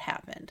that's what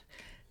happened.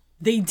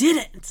 They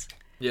didn't.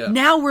 Yeah.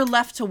 Now we're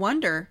left to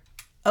wonder,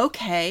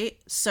 okay,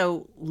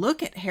 so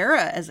look at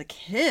Hera as a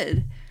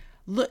kid.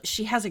 Look,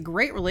 she has a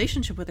great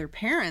relationship with her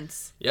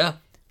parents. Yeah.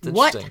 It's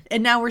What? interesting.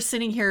 And now we're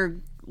sitting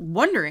here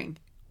wondering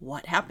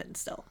what happened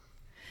still.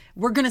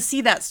 We're going to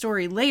see that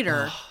story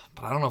later.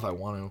 But I don't know if I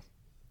want to.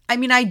 I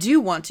mean, I do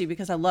want to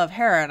because I love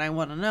Hera and I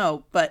want to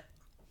know. But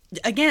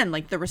again,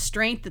 like, the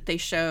restraint that they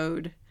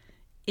showed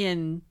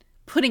in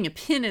putting a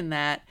pin in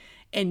that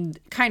and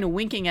kind of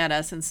winking at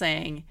us and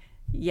saying,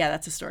 yeah,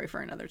 that's a story for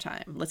another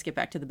time. Let's get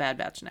back to the Bad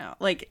Batch now.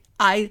 Like,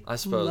 I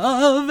suppose.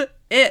 love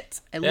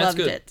it. I Yeah, loved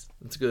it's good. it.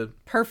 It's good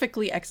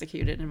Perfectly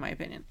executed, in my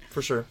opinion.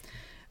 for sure.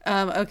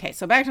 Okay,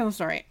 so back to the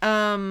story.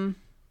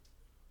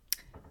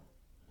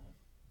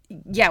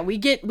 Yeah, we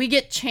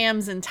get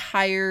Cham's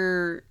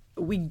entire.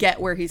 We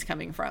get where he's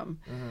coming from.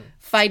 Mm-hmm.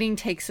 Fighting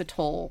takes a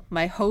toll.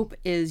 My hope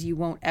is you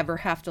won't ever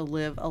have to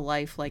live a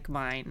life like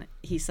mine.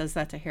 He says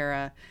that to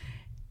Hera,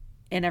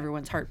 and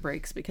everyone's heart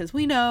breaks because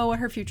we know what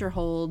her future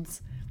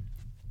holds.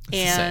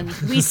 And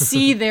we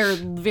see their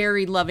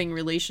very loving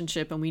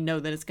relationship, and we know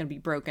that it's going to be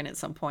broken at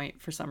some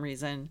point for some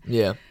reason.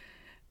 Yeah.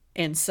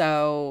 And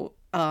so,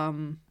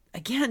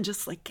 again,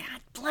 just like, God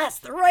bless,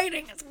 the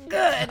writing is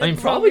good. I mean,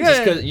 It's probably so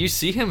just good. because you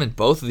see him in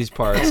both of these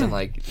parts, and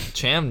like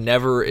Cham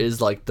never is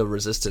like the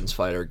resistance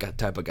fighter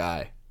type of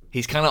guy.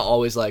 He's kind of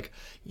always like,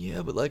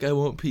 yeah, but like I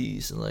want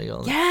peace and like all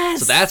that. Yes.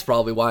 So that's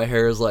probably why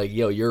Hera's like,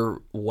 yo,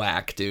 you're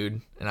whack, dude,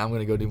 and I'm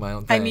gonna go do my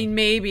own thing. I mean,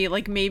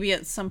 maybe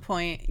at some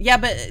point, yeah.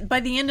 But by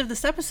the end of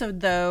this episode,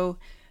 though,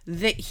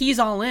 that he's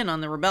all in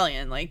on the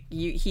rebellion. Like,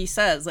 he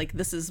says, like,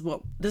 this is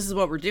what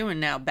we're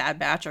doing now. Bad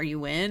Batch, are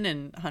you in?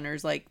 And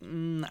Hunter's like,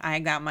 I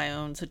got my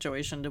own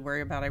situation to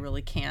worry about. I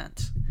really can't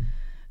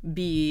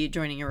be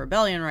joining a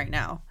rebellion right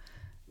now.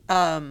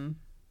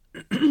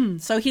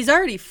 So he's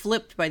already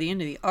flipped by the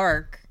end of the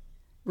arc,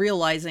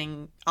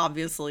 realizing,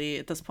 obviously,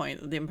 at this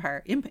point, the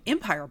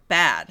Empire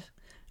bad.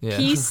 Yeah.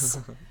 Peace,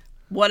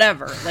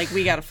 whatever. Like,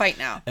 we got to fight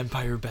now.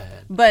 Empire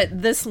bad.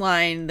 But this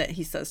line that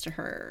he says to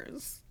her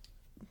is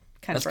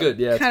kind That's of good.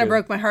 Yeah, it's kind of good.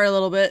 broke my heart a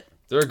little bit.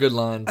 There are good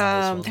lines. In this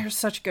one. They're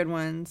such good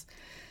ones.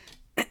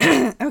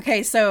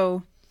 Okay,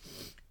 so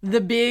the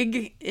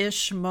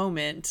big-ish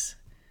moment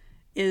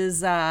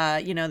is,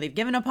 they've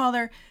given up all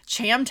their.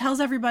 Cham tells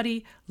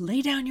everybody,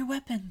 lay down your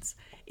weapons.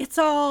 It's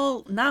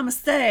all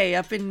namaste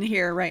up in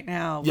here right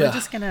now. Yeah. We're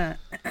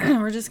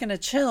just gonna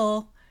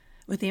chill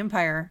with the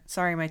Empire.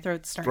 Sorry, my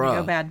throat's starting to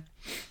go Bruh. bad.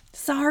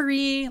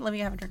 Sorry. Let me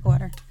have a drink of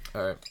water.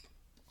 All right.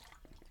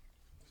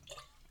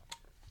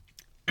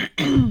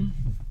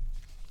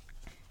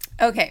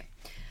 Okay.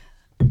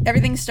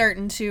 Everything's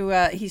starting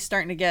to, he's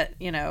starting to get,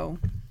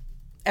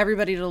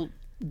 everybody to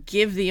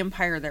give the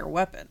Empire their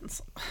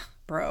weapons,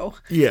 bro.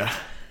 Yeah.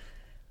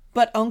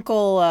 But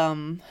Uncle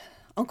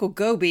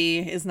Gobi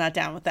is not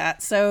down with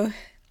that. So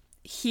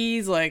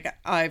he's like,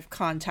 I've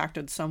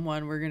contacted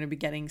someone. We're going to be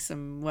getting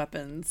some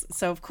weapons.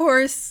 So, of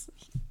course,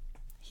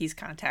 he's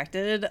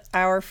contacted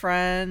our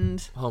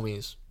friend.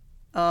 Homies.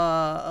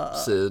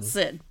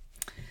 Sid.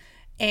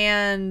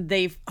 And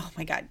they've... Oh,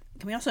 my God.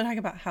 Can we also talk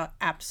about how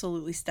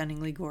absolutely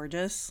stunningly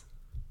gorgeous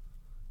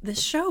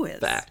this show is?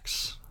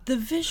 Facts. The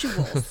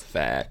visuals.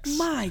 Facts.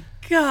 My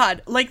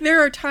God. Like,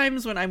 there are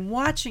times when I'm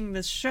watching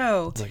this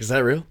show... It's like, is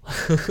that real?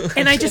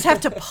 and I just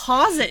have to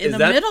pause it in the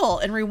middle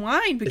and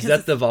rewind because... Is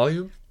that the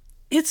volume?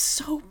 It's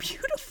so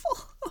beautiful.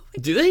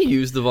 Do they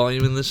use the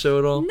volume in this show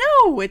at all?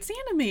 No, it's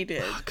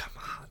animated. Oh, come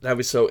on. That'd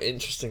be so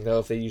interesting, though,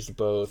 if they used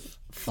both.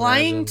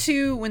 Flying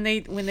to when they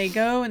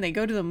go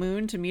to the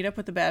moon to meet up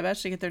with the Bad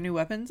Batch to get their new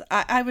weapons.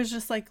 I was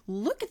just like,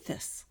 look at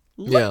this.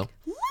 Look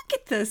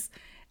at this.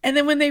 And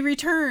then when they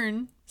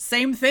return,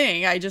 same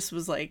thing. I just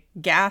was like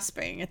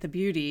gasping at the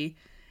beauty.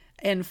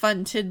 And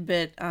fun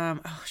tidbit.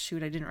 Oh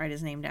shoot, I didn't write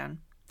his name down.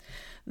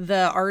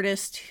 The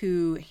artist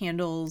who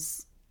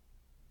handles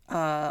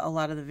a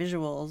lot of the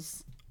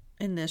visuals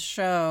in this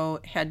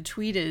show had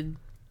tweeted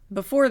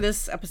before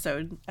this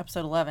episode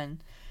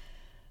 11.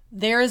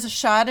 There is a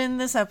shot in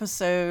this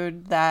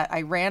episode that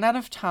I ran out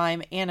of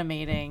time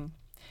animating,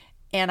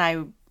 and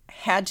I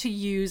had to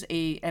use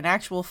an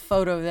actual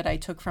photo that I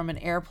took from an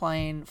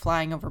airplane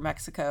flying over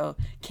Mexico.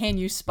 Can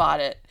you spot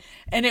it?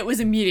 And it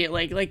was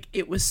immediately like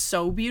it was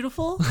so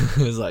beautiful. It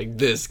was like,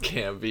 this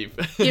can't be.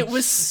 It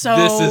was so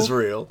this is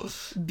real.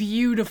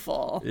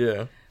 Beautiful.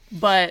 Yeah.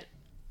 But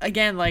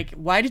again, like,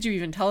 why did you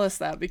even tell us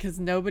that? Because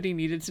nobody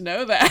needed to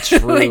know that. True.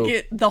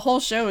 Like, the whole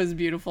show is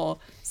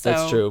beautiful. So,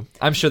 that's true.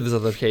 I'm sure there's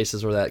other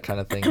cases where that kind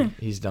of thing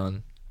he's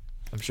done.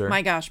 I'm sure.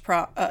 My gosh,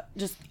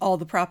 just all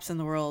the props in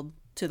the world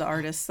to the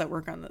artists that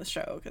work on the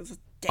show. Because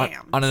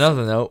damn. On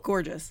another note,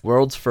 gorgeous.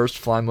 World's first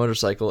flying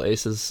motorcycle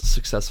aces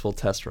successful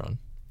test run.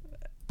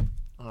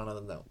 On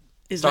another note,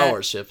 Star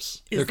Wars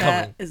ships. They're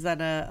coming. Is that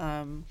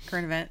a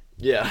current event?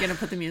 Yeah. You gonna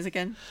put the music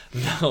in?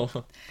 No.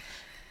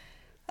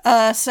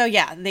 So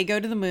yeah, they go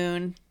to the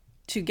moon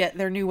to get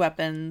their new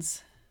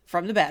weapons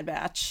from the Bad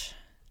Batch,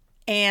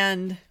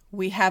 and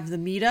we have the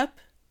meetup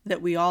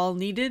that we all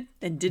needed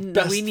and didn't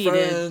know we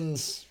needed.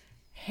 Friends.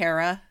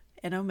 Hera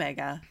and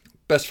Omega.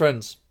 Best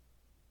friends.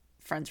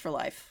 Friends for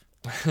life.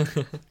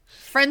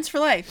 Friends for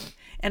life.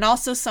 And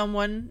also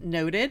someone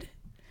noted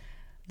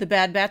the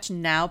Bad Batch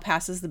now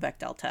passes the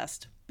Bechdel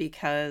test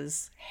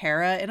because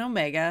Hera and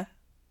Omega,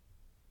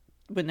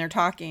 when they're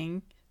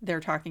talking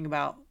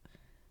about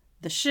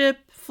the ship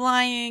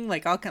flying,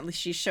 like all kind of,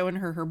 she's showing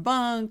her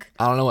bunk.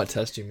 I don't know what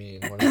test you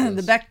mean. What is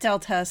The this?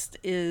 Bechdel test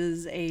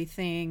is a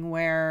thing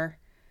where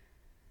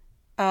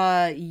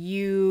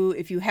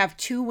if you have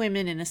two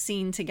women in a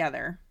scene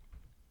together,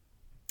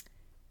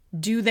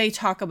 do they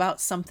talk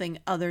about something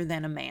other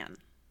than a man?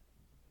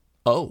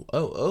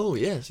 Oh,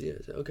 yes.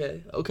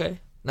 Okay.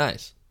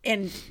 Nice.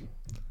 And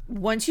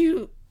once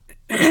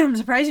I'm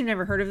surprised you've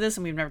never heard of this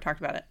and we've never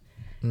talked about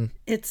it.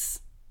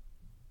 It's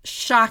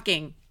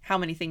shocking how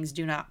many things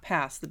do not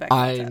pass the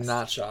Bechdel test. I'm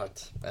not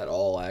shocked at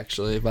all,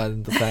 actually, by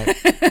the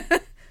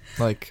fact.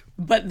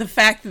 But the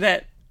fact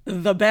that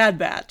the Bad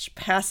Batch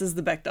passes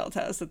the Bechdel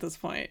test at this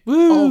point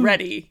Woo!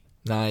 already.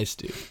 Nice,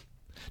 dude.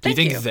 Do you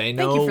think they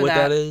know Thank you for what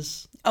that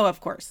is? Oh, of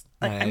course.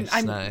 Nice.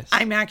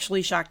 I'm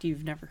actually shocked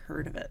you've never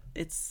heard of it.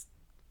 It's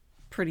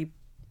pretty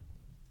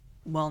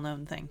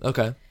well-known thing.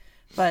 Okay.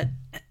 But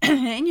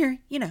and you're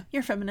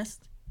a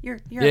feminist. You're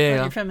up on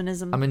your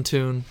feminism. I'm in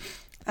tune.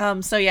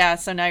 So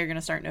now you're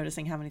gonna start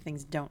noticing how many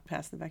things don't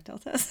pass the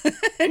Bechdel test,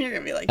 and you're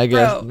gonna be like, I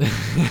guess. bro,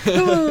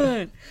 come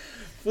on.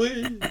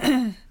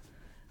 Please.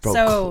 Bro,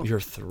 So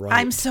your throat.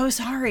 I'm so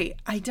sorry.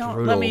 I don't.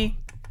 Brutal. Let me.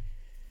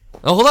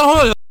 Oh, hold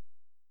on.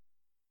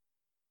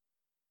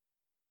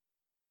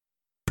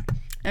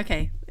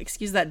 Okay,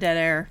 excuse that dead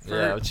air for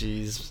Yeah,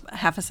 jeez.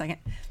 half a second.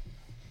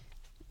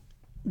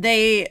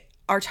 They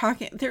are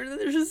talking. They're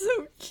just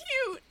so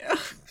cute.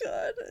 Oh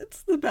God,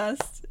 it's the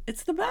best.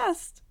 It's the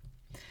best.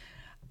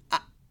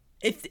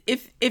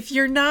 If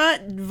you're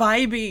not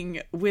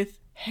vibing with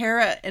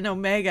Hera and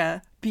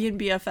Omega being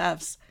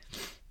BFFs,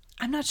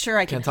 I'm not sure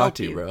I can Can't help talk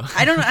to you, bro.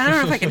 I don't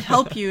know if I can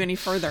help you any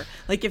further.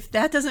 Like if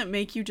that doesn't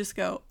make you just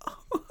go,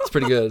 oh, It's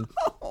pretty good.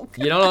 God.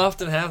 You don't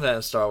often have that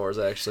in Star Wars,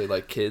 actually,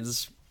 like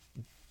kids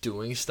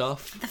doing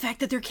stuff. The fact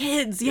that they're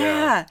kids,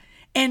 Yeah.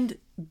 and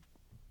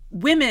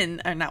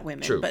women, or not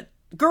women, True. but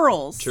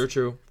girls.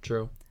 True.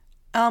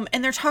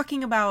 And they're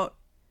talking about,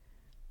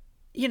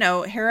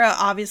 Hera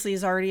obviously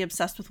is already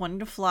obsessed with wanting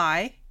to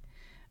fly,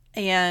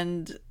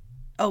 and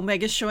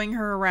Omega's showing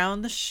her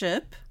around the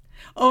ship.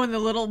 Oh, and the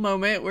little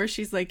moment where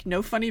she's like,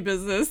 no funny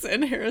business,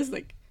 and Hera's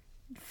like,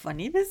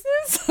 funny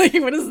business? Like,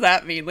 what does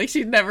that mean? Like,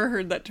 she'd never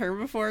heard that term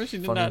before. She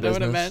did Funny not know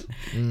what it meant.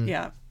 business.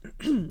 Yeah.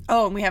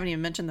 Oh, and we haven't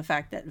even mentioned the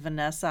fact that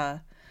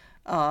Vanessa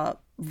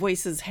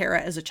voices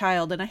Hera as a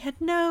child, and I had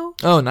no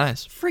Oh,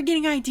 nice.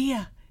 frigging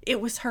idea it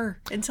was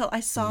her until I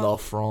saw La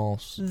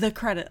France. the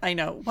credit. I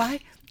know. Why?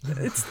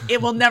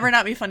 It will never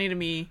not be funny to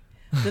me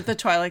that the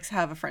Twi'leks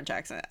have a French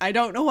accent. I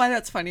don't know why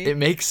that's funny. It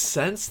makes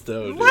sense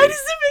though. Dude. Why does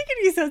it make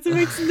any sense? It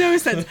makes no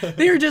sense.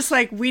 They were just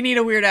like, we need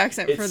a weird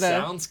accent for them.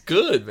 It sounds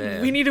good,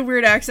 man. We need a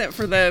weird accent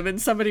for them,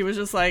 and somebody was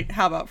just like,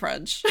 how about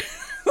French?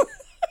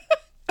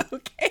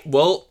 Okay.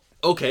 Well,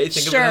 okay,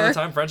 think of another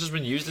time French has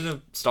been used in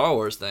a Star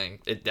Wars thing.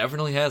 It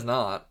definitely has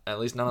not. At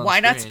least not on Why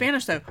the screen.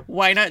 not Spanish, though?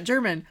 Why not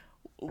German?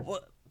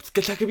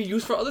 Because that could be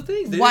used for other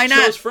things. They Why just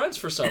not chose French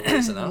for some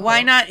reason. I don't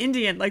Why know. not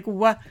Indian? Like,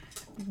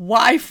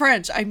 why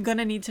French? I'm going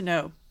to need to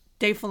know.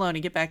 Dave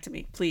Filoni, get back to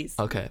me, please.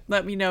 Okay.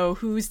 Let me know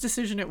whose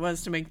decision it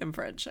was to make them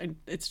French.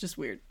 It's just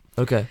weird.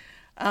 Okay.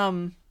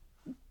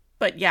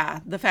 But yeah,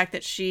 the fact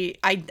that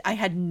I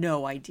had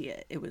no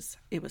idea it was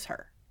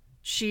her.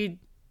 She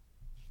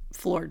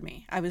floored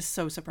me. I was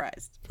so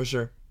surprised. For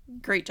sure.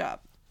 Great job.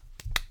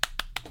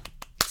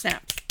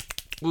 Snaps.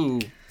 Ooh.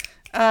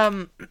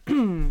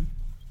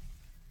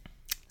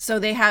 So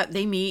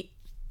they meet,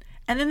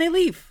 and then they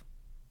leave.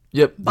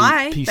 Yep.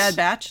 Bye, Peace. Bad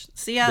Batch.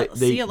 See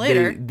you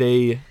later.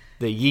 They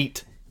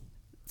yeet.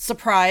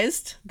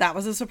 Surprised. That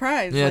was a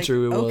surprise. Yeah,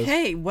 true. It was.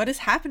 Okay, what is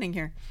happening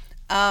here?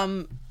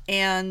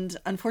 And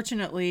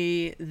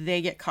unfortunately,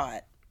 they get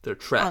caught. They're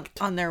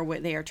tracked. On their way.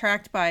 They are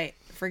tracked by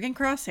friggin'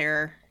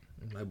 Crosshair.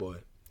 My boy.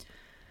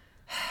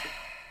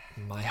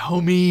 My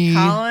homie.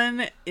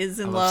 Colin is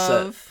in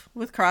love upset.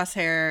 with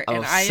Crosshair, I'm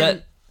and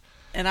upset.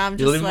 I'm You're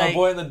just leaving like, my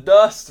boy in the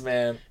dust,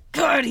 man.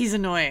 God, he's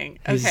annoying.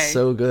 Okay. He's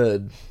so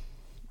good.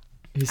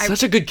 He's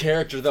such a good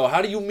character, though.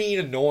 How do you mean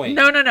annoying?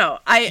 No.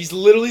 He's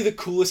literally the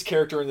coolest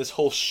character in this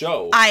whole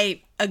show.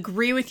 I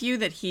agree with you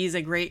that he's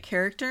a great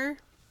character,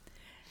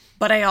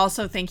 but I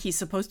also think he's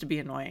supposed to be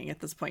annoying at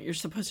this point. You're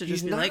supposed to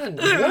just be like,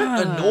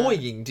 what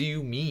annoying do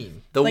you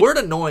mean? The Like, word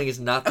annoying is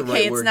not the right word.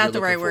 Okay, it's not the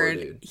right for, word.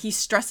 Dude. He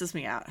stresses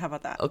me out. How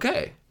about that?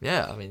 Okay.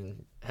 Yeah, I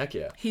mean, heck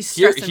yeah. He's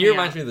stressing He me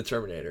reminds out. me of the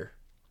Terminator,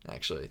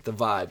 actually. The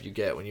vibe you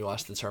get when you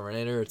watch the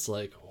Terminator, it's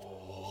like,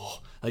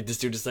 like this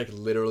dude is like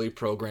literally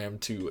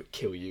programmed to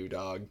kill you,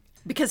 dog.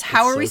 Because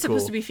how are so we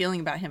supposed cool. to be feeling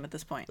about him at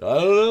this point? I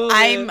don't know.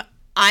 Man.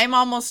 I'm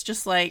almost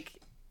just like,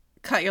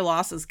 cut your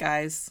losses,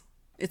 guys.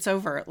 It's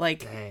over.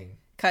 Like, Dang.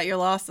 cut your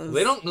losses.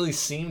 They don't really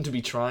seem to be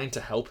trying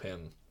to help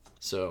him.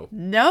 So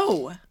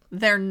No,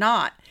 they're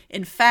not.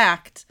 In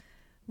fact,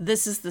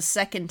 this is the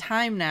second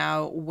time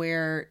now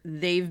where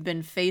they've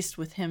been faced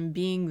with him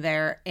being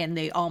there, and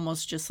they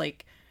almost just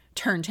like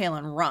turn tail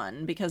and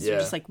run because they're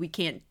just like, we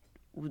can't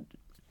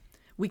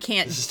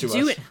This is too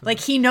do much. it. Like,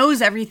 he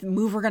knows every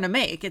move we're gonna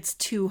make. It's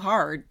too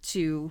hard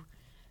to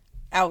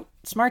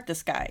outsmart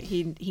this guy.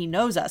 He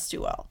knows us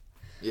too well.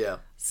 yeah,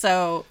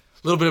 So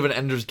a little bit of an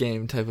Ender's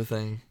Game type of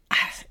thing.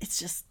 it's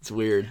just It's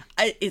weird.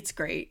 it's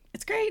great.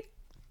 It's great.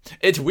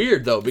 It's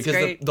weird though because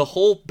great. the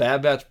whole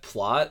Bad Batch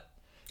plot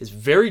is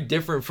very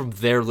different from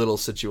their little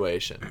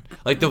situation.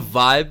 Like the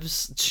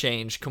vibes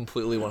change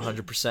completely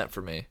 100%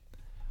 for me.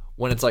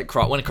 When it's like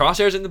when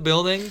Crosshair's in the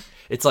building,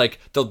 it's like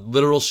the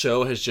literal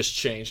show has just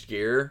changed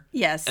gear.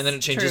 Yes, And then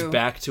it changes true.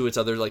 back to its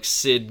other like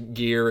Sid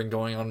gear and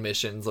going on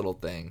missions little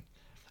thing.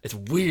 It's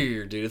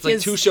weird, dude. It's like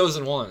His- two shows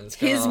in one. It's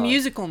kinda His odd.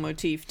 musical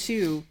motif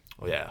too.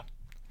 Oh yeah.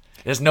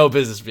 It has no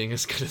business being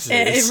as good as it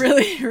It is.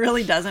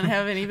 really doesn't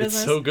have any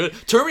business. It's so good.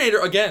 Terminator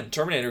again.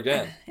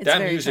 It's That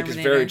very music is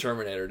Terminator. very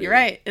Terminator, dude. You're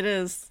right. It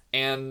is.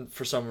 And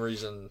for some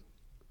reason,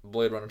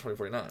 Blade Runner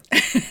 2049.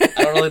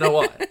 I don't really know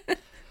why.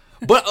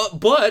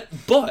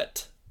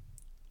 But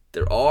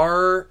there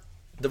are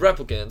the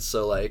replicants,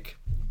 so like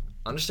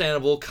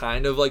understandable,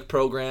 kind of like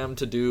programmed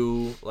to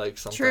do like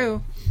something.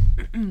 True.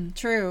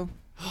 True.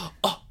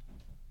 Oh.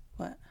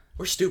 What?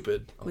 We're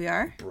stupid. We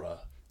are? Bruh.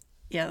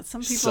 Yeah,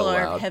 some people So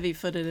are loud.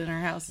 heavy-footed in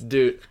our house,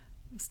 Dude,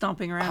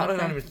 stomping around. how did I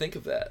okay. not even think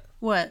of that?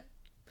 What?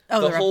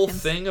 Oh, The whole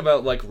replicants. thing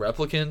about like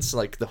replicants,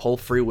 like the whole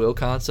free will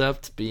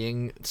concept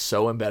being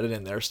so embedded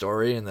in their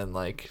story, and then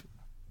like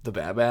the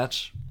Bad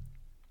Batch,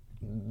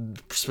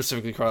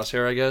 specifically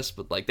Crosshair, I guess,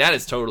 but like that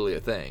is totally a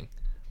thing.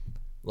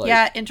 Like,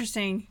 Yeah,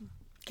 interesting.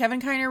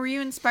 Kevin Kiner, were you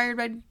inspired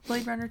by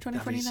Blade Runner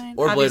 2049?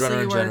 or Blade Obviously Runner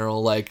you in were.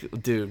 general.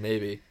 Like, dude,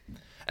 maybe.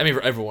 I mean,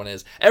 everyone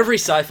is. Every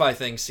sci-fi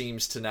thing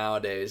seems to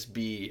nowadays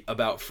be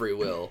about free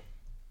will,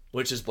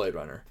 which is Blade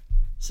Runner.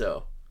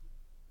 So,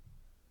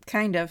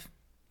 Kind of.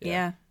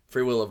 Yeah.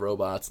 free will of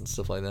robots and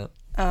stuff like that.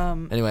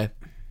 Um. Anyway,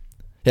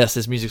 yes,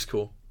 his music's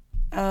cool.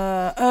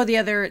 Oh, the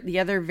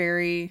other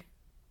very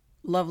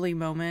lovely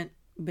moment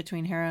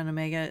between Hera and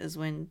Omega is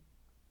when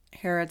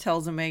Hera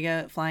tells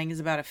Omega flying is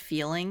about a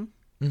feeling.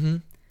 Mm-hmm.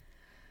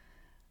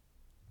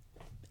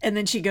 And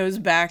then she goes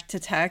back to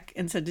Tech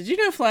and said, "Did you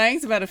know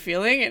flying's about a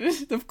feeling?"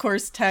 And of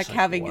course, Tech, like,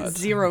 having what?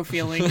 zero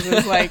feelings,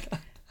 is like,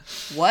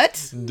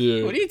 "What?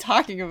 Dude. What are you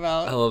talking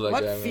about? I love that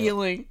what guy, man.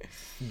 feeling?"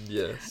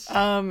 Yes.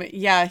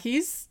 Yeah,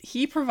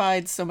 he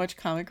provides so much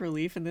comic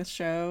relief in this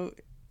show.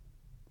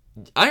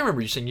 I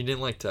remember you saying you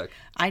didn't like Tech.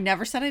 I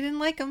never said I didn't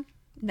like him.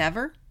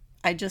 Never.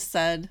 I just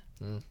said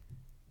It was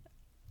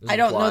I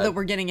don't know implied. that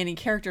we're getting any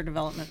character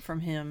development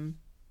from him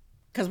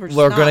because we're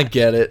We're not. gonna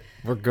get it.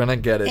 We're gonna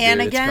get it. And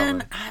dude.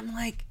 again, It's I'm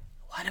like,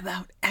 what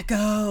about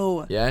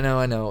Echo? Yeah,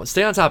 I know.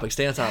 Stay on topic.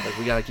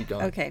 We gotta keep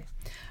going. Okay.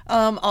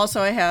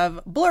 Also, I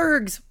have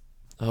blurgs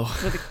Oh.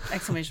 with an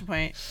exclamation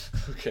point.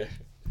 Okay.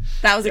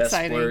 That was Yes,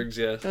 exciting. blurgs,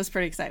 yeah. That was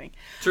pretty exciting.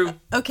 True.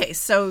 Okay,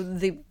 so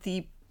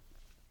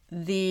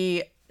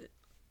the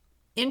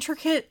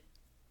intricate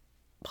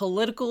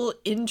political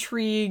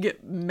intrigue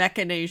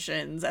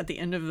machinations at the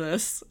end of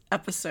this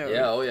episode.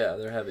 Yeah, oh yeah,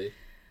 they're heavy.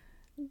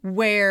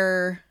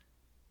 Where,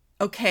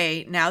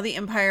 okay, now the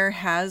Empire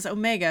has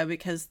Omega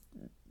because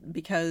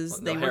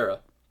they were, Hera.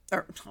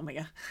 or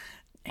Omega,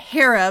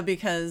 Hera,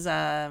 because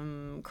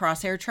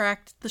Crosshair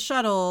tracked the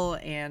shuttle,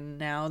 and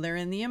now they're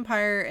in the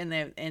Empire, and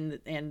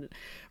and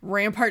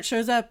Rampart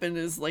shows up and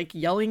is like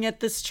yelling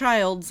at this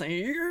child,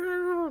 saying,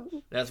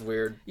 That's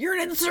weird. "You're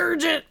an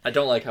insurgent." I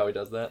don't like how he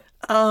does that.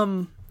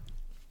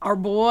 Our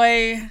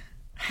boy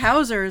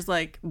Howzer is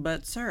like,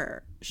 "But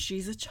sir,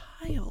 she's a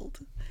child."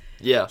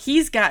 Yeah.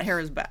 He's got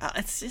Hera's back.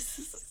 It's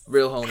just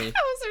Real homie.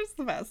 Howzer's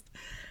the best.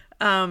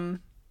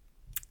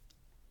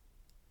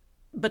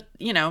 But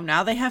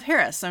now they have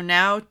Hera, so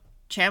now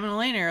Cham and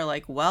Elena are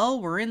like, "Well,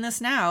 we're in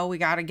this now. We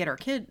got to get our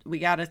kid. We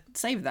got to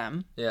save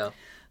them." Yeah.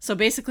 So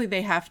basically,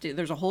 they have to.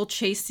 There's a whole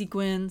chase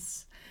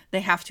sequence.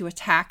 They have to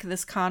attack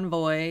this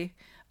convoy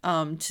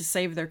to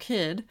save their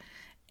kid,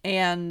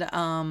 and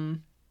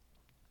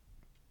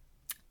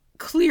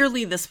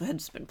clearly this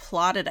has been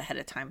plotted ahead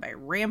of time by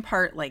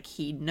Rampart. Like,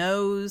 he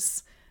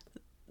knows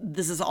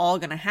this is all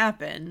going to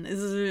happen. This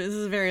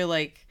is very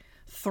like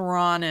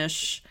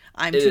Thrawn-ish,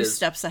 I'm two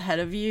steps ahead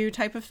of you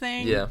type of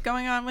thing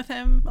going on with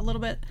him a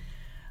little bit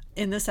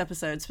in this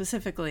episode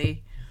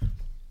specifically,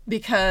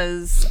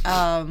 because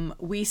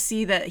we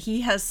see that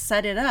he has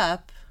set it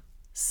up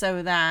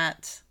so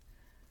that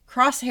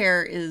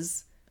Crosshair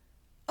is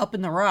up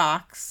in the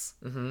rocks,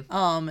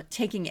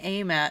 taking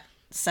aim at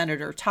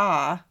Senator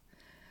Ta.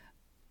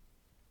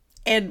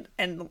 And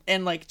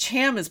like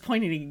Cham is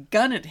pointing a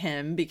gun at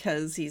him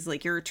because he's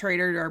like, "You're a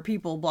traitor to our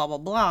people," blah blah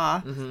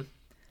blah.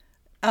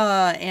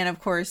 And of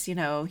course,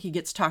 he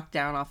gets talked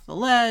down off the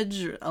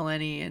ledge.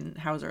 Eleni and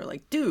Howzer are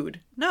like, "Dude,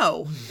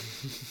 no,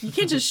 you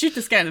can't just shoot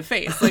this guy in the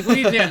face. Like, what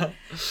are you doing?"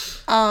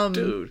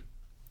 Dude.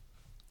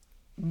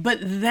 But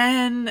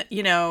then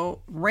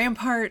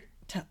Rampart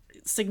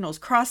signals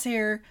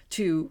Crosshair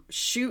to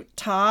shoot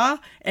Ta,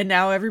 and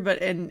now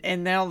everybody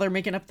and now they're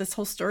making up this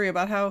whole story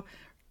about how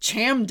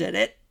Cham did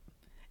it,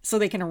 so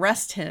they can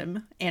arrest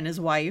him and his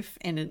wife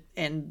and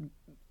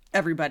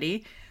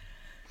everybody.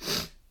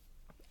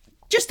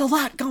 Just a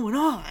lot going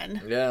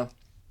on. Yeah.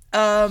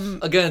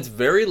 Again, it's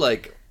very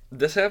like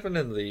this happened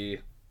in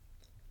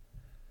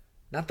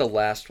not the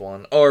last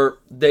one, or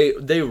they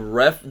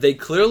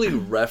clearly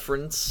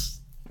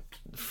reference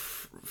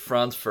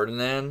Franz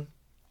Ferdinand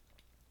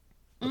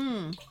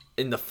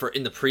in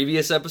the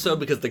previous episode,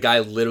 because the guy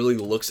literally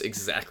looks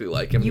exactly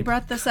like him. You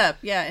brought this up,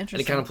 yeah, interesting.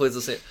 And he kind of plays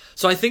the same.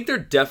 So I think they're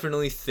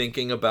definitely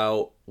thinking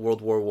about World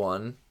War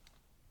One.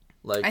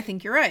 Like, I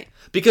think you're right,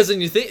 because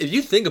if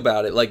you think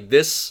about it, like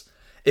this.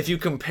 If you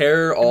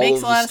compare all of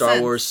the Star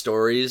Wars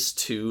stories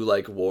to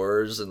like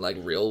wars and like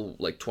real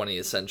like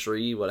 20th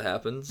century, what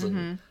happens?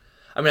 And,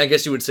 I mean, I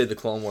guess you would say the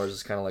Clone Wars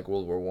is kind of like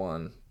World War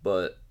One,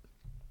 but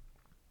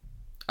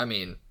I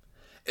mean,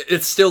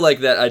 it's still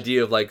like that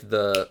idea of like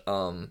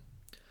the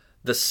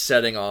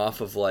setting off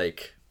of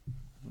like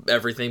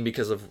everything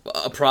because of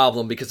a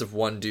problem because of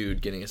one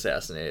dude getting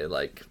assassinated.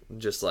 Like,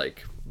 just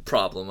like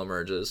problem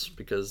emerges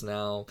because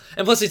now,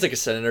 and plus he's like a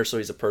senator, so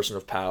he's a person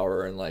of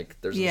power, and like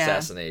there's an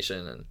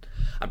assassination, and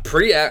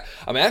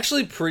I'm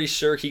actually pretty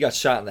sure he got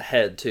shot in the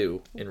head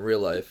too in real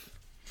life.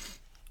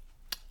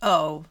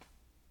 Oh,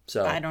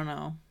 so I don't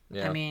know.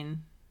 Yeah. I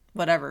mean,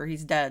 whatever,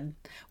 he's dead.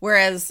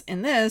 Whereas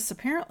in this,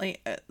 apparently,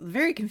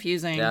 very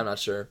confusing. Yeah, I'm not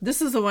sure. This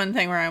is the one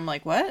thing where I'm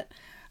like, what?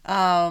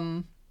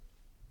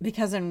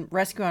 Because in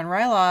Rescue on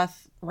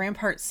Ryloth,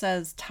 Rampart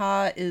says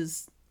Ta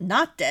is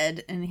not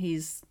dead and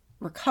he's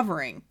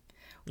recovering.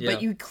 Yeah.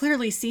 But you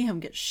clearly see him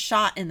get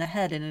shot in the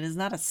head, and it is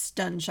not a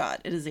stun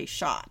shot. It is a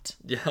shot.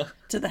 Yeah.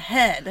 To the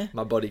head.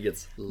 My buddy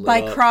gets lit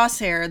by up.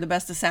 Crosshair, the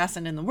best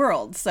assassin in the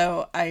world.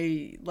 So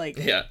I like.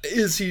 Yeah.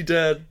 Is he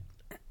dead?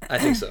 I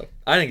think so.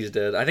 I think he's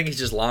dead. I think he's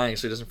just lying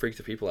so he doesn't freak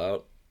the people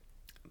out.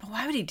 But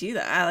why would he do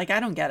that? I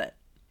don't get it.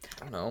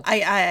 I don't know.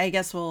 I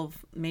guess we'll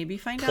maybe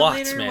find out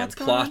later what's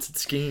going on. Plots and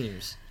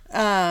schemes.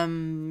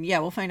 Yeah,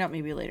 we'll find out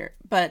maybe later.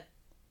 But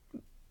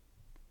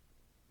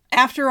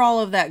after all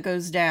of that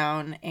goes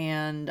down,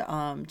 and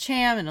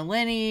Cham and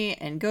Eleni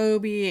and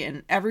Gobi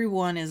and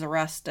everyone is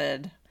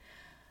arrested,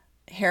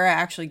 Hera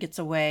actually gets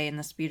away in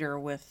the speeder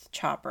with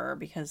Chopper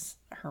because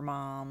her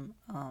mom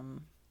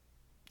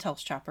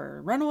tells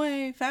Chopper, "Run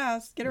away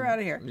fast, get her out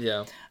of here."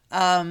 Yeah.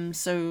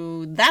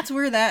 So that's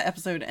where that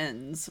episode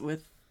ends,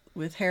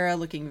 with Hera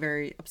looking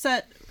very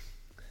upset,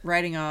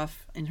 riding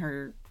off in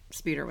her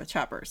speeder with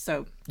Chopper.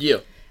 So yeah,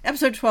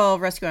 episode 12,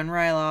 Rescue on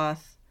Ryloth,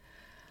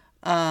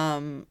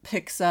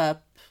 picks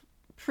up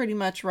pretty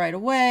much right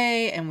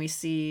away, and we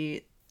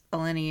see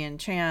Eleni and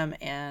Cham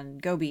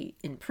and Gobi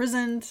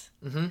imprisoned,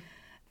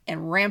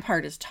 and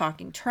Rampart is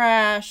talking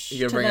trash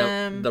to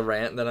them. Up the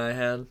rant that I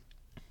had?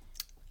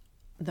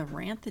 The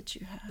rant that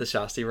you had. The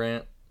Shasti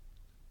rant.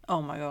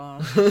 Oh my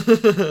god.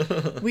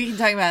 We can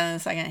talk about it in a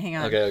second. Hang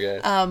on.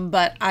 Okay.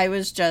 But I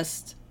was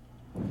just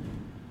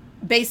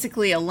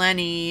basically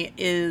Eleni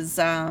is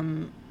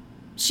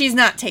she's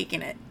not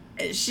taking it.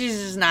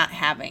 She's just not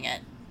having it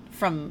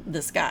from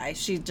this guy.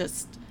 She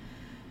just,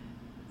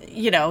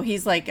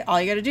 he's like,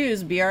 all you got to do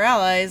is be our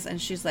allies,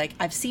 and she's like,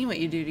 I've seen what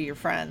you do to your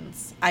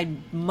friends.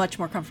 I'm much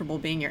more comfortable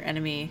being your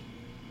enemy.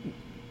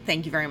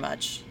 Thank you very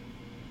much.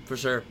 For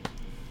sure.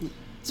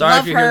 Sorry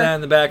if you hear that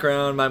in the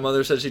background. My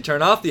mother said she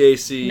turned off the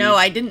AC. No,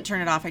 I didn't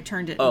turn it off. I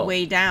turned it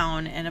way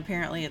down, and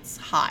apparently it's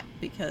hot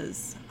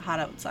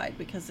outside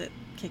because it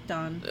kicked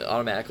on. It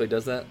automatically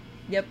does that?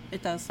 Yep,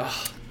 it does.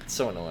 Oh, it's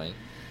so annoying.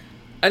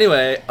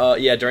 Anyway,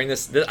 during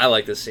this, I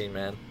like this scene,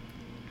 man.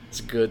 It's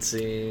a good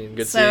scene.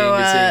 Good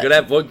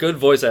scene. Good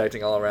voice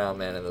acting all around,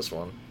 man, in this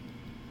one.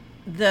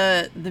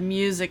 The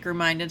music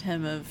reminded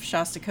him of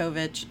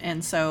Shostakovich,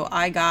 and so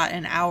I got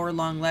an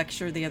hour-long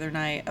lecture the other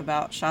night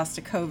about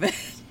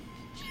Shostakovich.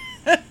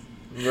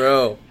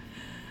 Bro.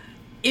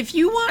 If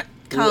you want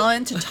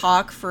Colin to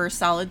talk for a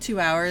solid 2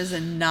 hours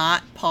and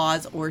not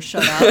pause or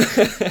shut up,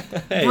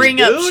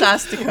 bring up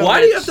Shostakovich. Why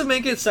do you have to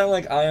make it sound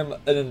like I am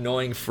an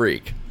annoying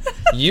freak?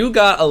 You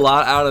got a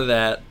lot out of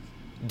that.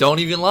 Don't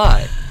even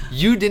lie.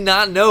 You did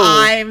not know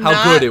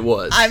how good it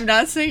was. I'm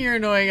not saying you're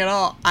annoying at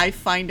all. I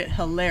find it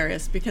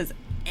hilarious because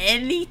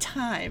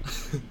anytime,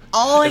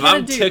 all I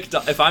gotta do...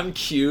 If I'm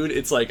cued,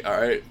 it's like, all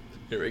right,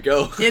 here we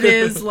go. It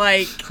is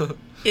like...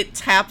 It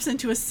taps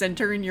into a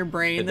center in your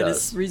brain that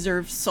is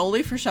reserved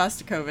solely for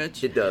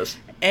Shostakovich. It does.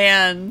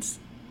 And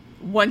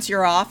once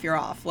you're off, you're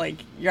off.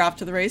 Like, you're off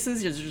to the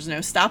races. There's no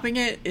stopping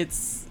it.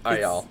 All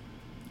right, y'all.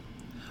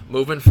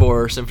 Movement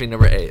 4, Symphony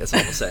number 8. That's all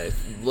I'm going to say.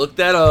 Look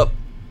that up.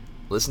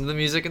 Listen to the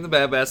music in the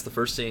Bad Bats, the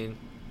first scene.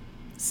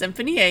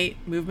 Symphony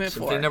 8, Movement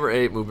 4. Symphony number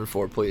 8, Movement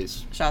 4,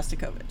 please.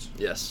 Shostakovich.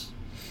 Yes.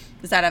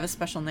 Does that have a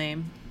special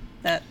name,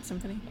 that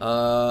symphony?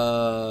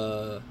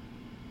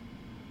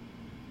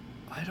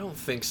 I don't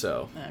think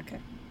so. Okay.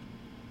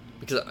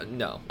 Because,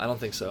 no, I don't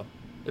think so.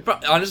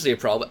 Honestly,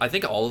 I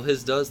think all of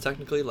his does,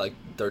 technically. Like,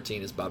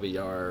 13 is Babi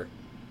Yar.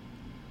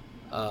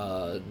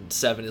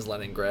 7 is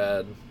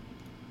Leningrad.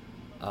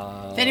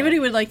 If anybody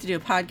would like to do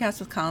a podcast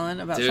with Colin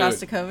about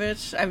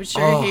Shostakovich, I'm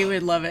sure he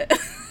would love it.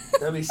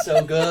 That'd be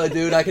so good,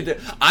 dude.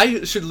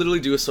 I should literally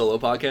do a solo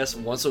podcast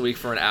once a week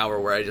for an hour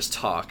where I just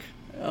talk.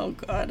 Oh,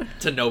 God.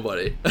 To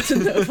nobody. To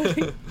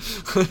nobody.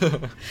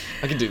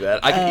 I can do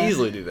that. I can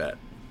easily do that.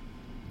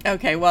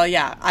 Okay, well,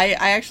 yeah, I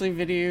actually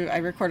I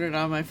recorded it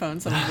on my phone,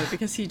 some of it,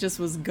 because he just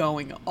was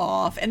going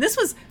off. And this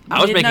was midnight,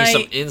 I was making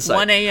some insights.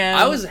 1 a.m.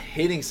 I was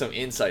hitting some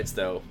insights,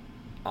 though,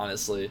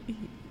 honestly.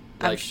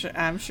 Like,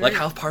 I'm sure. Like,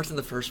 how parts in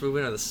the first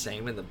movement are the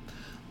same in the...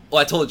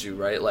 Well, I told you,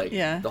 right? Like,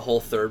 the whole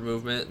third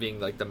movement being,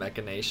 like, the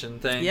machination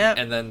thing. Yep.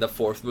 And then the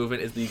fourth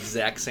movement is the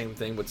exact same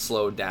thing, but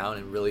slowed down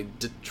and really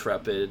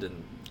decrepit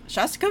and...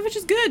 Shostakovich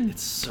is good.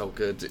 It's so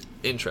good.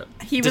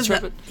 He was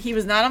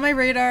not on my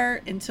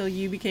radar until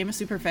you became a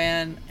super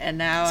fan, and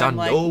now I'm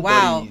like,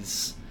 wow,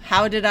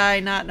 how did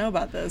I not know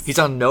about this? He's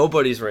on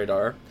nobody's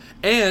radar,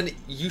 and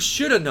you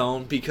should have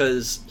known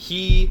because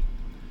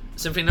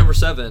Symphony number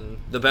 7,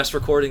 the best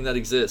recording that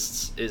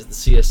exists is the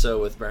CSO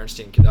with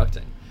Bernstein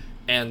conducting,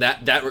 and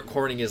that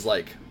recording is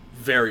like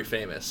very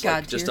famous,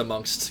 like, just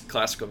amongst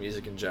classical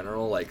music in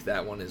general. Like,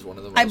 that one is one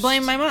of the most... I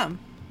blame my mom.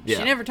 Yeah.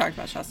 She never talked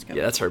about Shostakovich.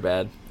 Yeah, that's her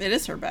bad. It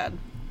is her bad.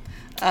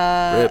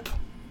 RIP.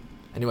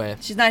 Anyway.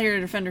 She's not here to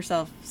defend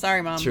herself.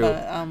 Sorry, Mom. True.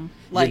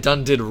 But, you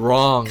done did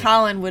wrong.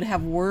 Colin would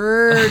have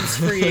words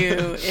for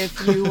you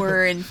if you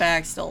were, in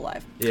fact, still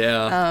alive.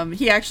 Yeah.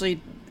 He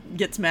actually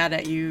gets mad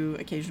at you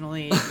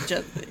occasionally.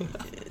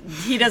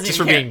 He doesn't just even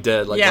for care. being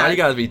dead. Like, why you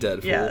gotta be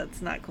dead, fool? Yeah,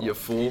 it's not cool. You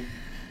fool.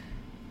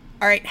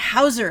 All right,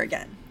 Howzer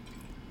again.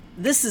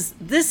 This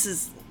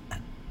is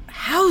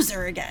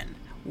Howzer again.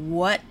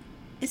 What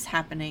is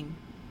happening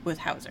with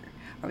Howzer?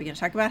 Are we going to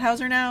talk about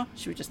Howzer now?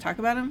 Should we just talk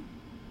about him?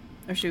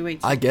 Or should we wait?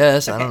 I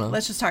guess. Okay, I don't know.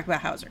 Let's just talk about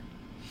Howzer.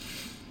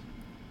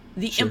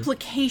 The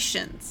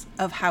implications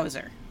of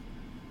Howzer.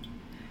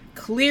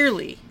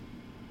 Clearly,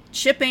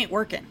 Chip ain't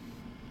working.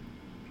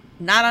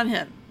 Not on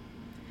him.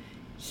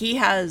 He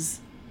has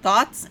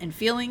thoughts and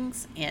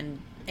feelings,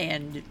 and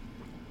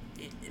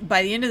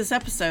by the end of this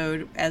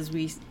episode, as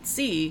we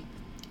see,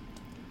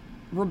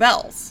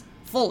 rebels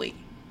fully.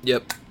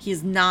 Yep.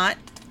 He's not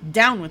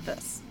down with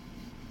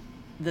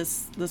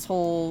this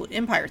whole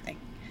empire thing.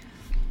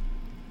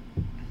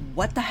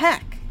 What the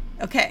heck?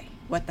 Okay,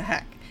 what the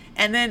heck?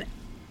 And then,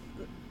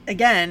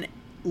 again,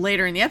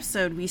 later in the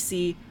episode, we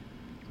see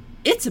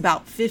it's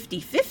about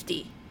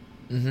 50-50.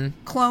 Mm-hmm.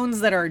 Clones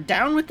that are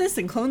down with this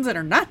and clones that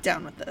are not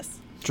down with this.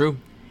 True.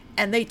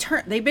 And they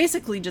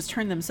basically just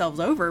turn themselves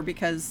over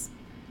because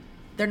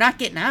they're not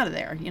getting out of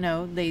there. You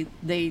know,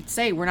 they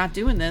say, we're not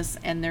doing this,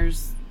 and they're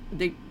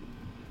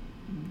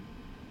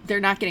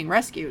not getting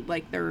rescued.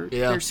 Like,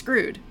 they're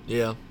screwed.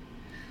 Yeah.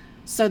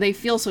 So they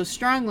feel so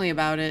strongly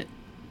about it,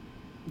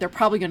 they're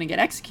probably going to get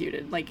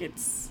executed. Like,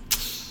 it's...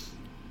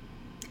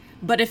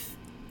 But if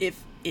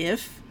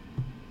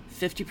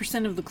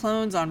 50% of the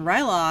clones on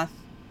Ryloth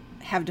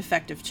have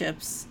defective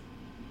chips,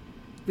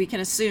 we can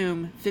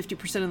assume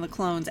 50% of the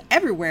clones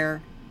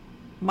everywhere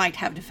might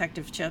have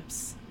defective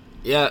chips.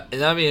 Yeah, and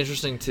that'd be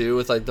interesting too,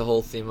 with like the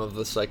whole theme of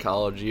the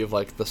psychology of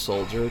like the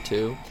soldier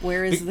too.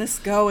 Where is this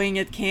going?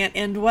 It can't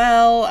end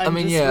well. I'm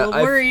just a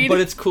little worried. But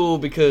it's cool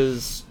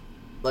because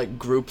like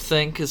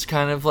groupthink is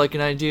kind of like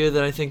an idea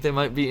that I think they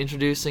might be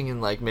introducing,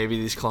 and like maybe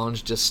these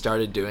clones just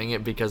started doing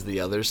it because the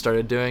others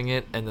started doing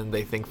it, and then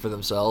they think for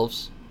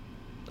themselves.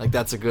 Like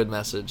that's a good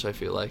message, I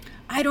feel like.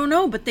 I don't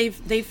know, but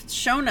they've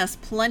shown us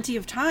plenty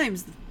of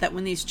times that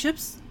when these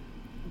chips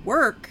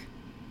work,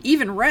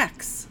 even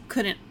Rex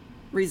couldn't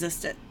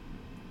resist it.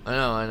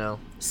 I know.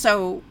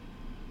 So,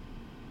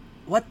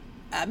 what?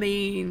 I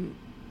mean,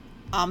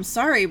 I'm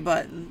sorry,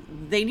 but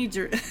they need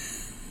to.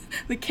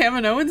 The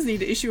Kaminoans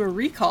need to issue a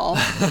recall.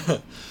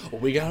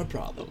 We got a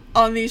problem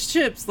on these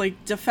chips,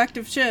 like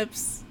defective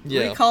chips.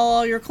 Yeah. Recall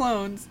all your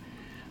clones.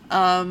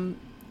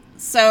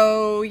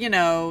 So, you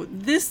know,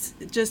 this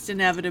just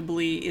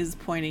inevitably is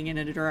pointing in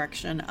a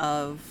direction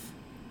of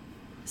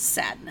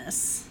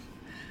sadness.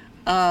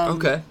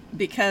 Okay.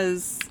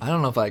 Because I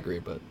don't know if I agree,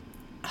 but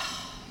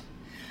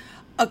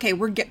okay,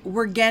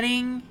 we're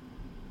getting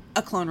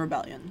a clone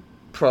rebellion.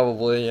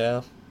 Probably,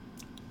 yeah.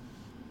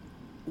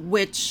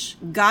 Which,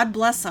 God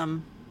bless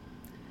them,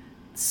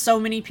 so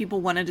many people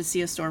wanted to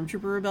see a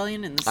Stormtrooper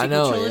rebellion in the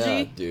sequel trilogy.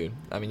 Yeah, dude.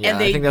 I mean, yeah,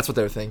 I think that's what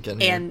they're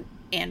thinking. And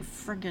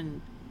friggin'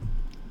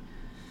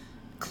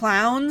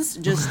 clowns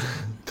just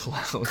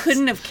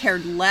couldn't have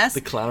cared less.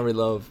 The clownery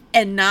love.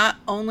 And not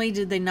only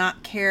did they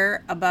not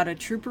care about a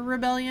trooper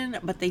rebellion,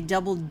 but they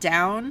doubled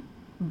down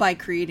by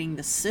creating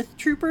the Sith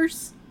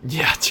troopers.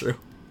 Yeah, true.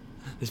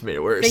 This made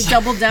it worse. They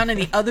doubled down in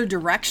the other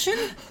direction.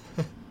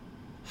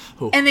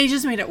 And they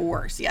just made it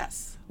worse,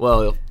 yes.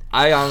 Well,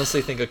 I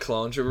honestly think a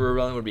clone trooper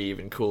rebellion would be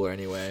even cooler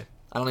anyway.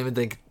 I don't even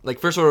think, like,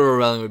 First Order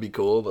rebellion would be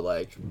cool, but,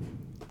 like,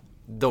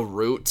 the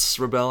Roots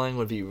rebellion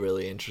would be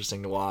really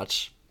interesting to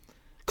watch.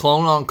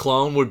 Clone on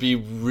clone would be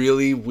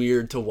really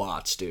weird to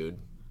watch, dude.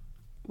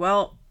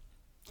 Well,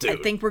 I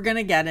think we're going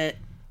to get it.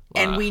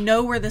 And we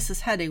know where this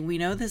is heading. We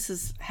know this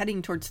is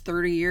heading towards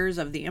 30 years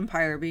of the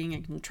Empire being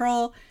in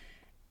control.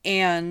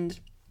 And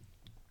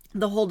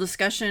the whole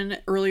discussion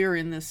earlier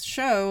in this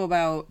show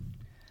about,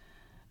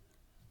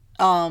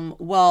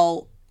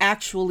 well,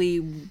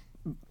 actually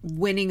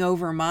winning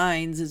over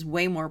minds is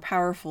way more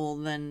powerful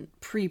than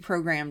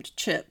pre-programmed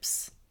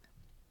chips.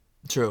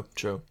 True.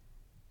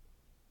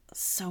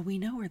 So we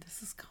know where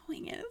this is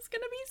going, and it's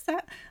gonna be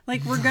sad.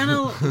 Like we're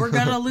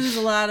gonna lose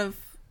a lot of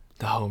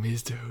the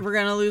homies, dude. We're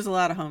gonna lose a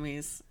lot of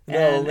homies.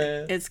 No,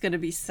 man. It's gonna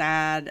be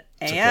sad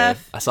AF. Okay.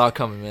 I saw it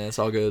coming, man. It's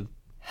all good.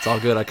 I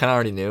kind of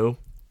already knew,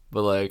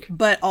 but like.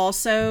 But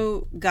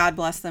also, God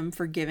bless them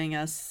for giving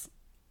us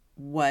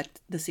what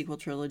the sequel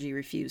trilogy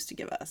refused to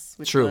give us,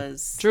 which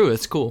was true.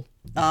 It's cool.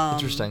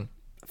 Interesting.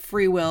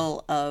 Free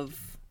will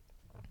of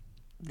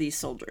these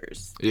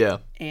soldiers. Yeah.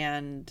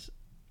 And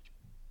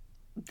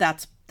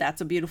that's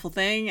a beautiful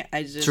thing.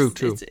 I just true.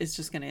 It's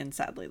just gonna end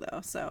sadly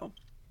though. So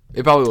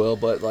it probably will,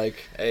 but like,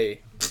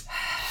 hey,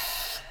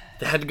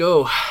 they had to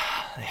go.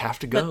 They have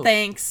to go. But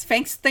thanks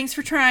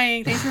for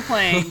trying. Thanks for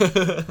playing.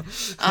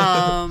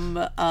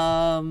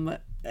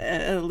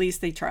 At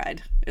least they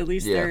tried. At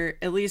least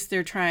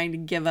they're trying to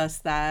give us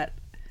that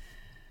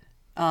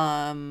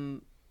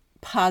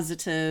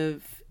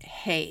positive.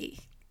 Hey,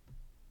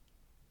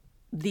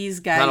 these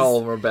guys. Not all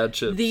of them are bad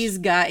chips. These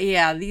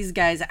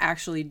guys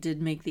actually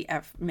did make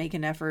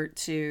an effort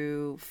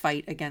to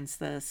fight against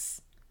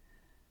this.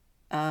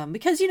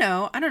 Because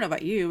I don't know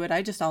about you, but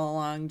I just all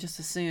along just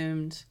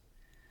assumed.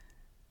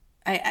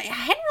 I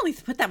hadn't really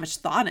put that much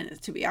thought in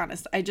it, to be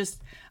honest. I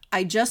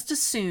just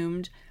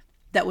assumed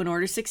that when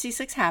Order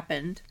 66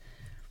 happened,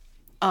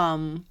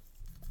 I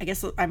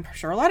guess I'm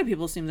sure a lot of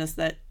people assumed this,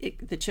 that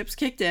the chips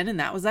kicked in and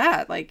that was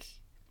that. Like,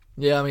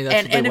 yeah, I mean,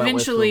 that's what they went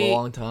with for a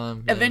long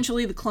time. Yeah.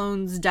 Eventually the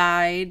clones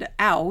died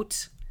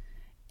out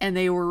and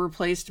they were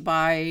replaced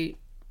by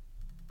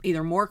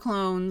either more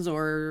clones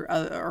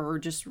or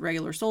just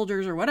regular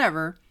soldiers or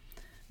whatever.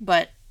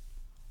 But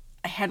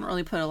I hadn't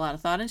really put a lot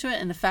of thought into it.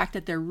 And the fact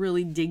that they're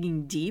really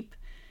digging deep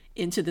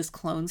into this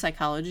clone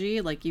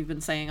psychology, like you've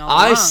been saying all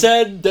along. I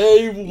said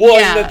day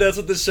one that's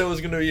what this show was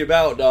going to be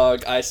about,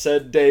 dog. I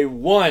said day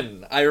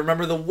one. I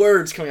remember the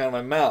words coming out of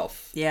my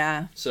mouth.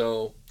 Yeah.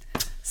 So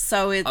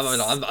it's...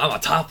 I'm on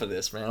top of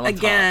this, man.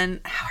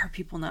 How are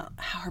people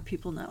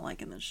not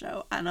liking this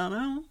show? I don't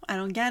know. I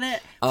don't get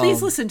it.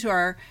 Please listen to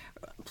our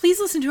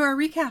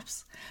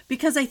recaps,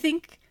 because I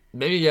think...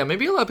 Maybe a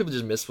lot of people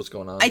just miss what's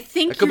going on. I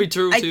think that could be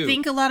true, too. I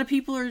think a lot of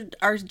people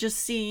are just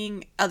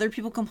seeing other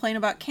people complain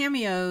about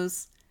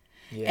cameos,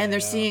 and they're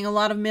seeing a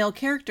lot of male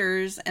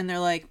characters, and they're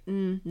like,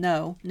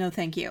 no,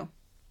 thank you.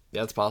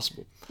 Yeah, it's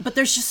possible. But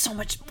there's just so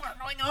much more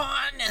going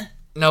on.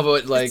 No,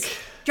 but like... It's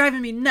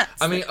driving me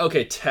nuts. I mean,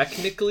 okay,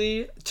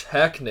 technically,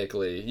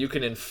 you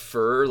can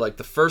infer, like,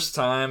 the first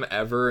time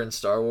ever in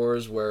Star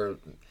Wars where...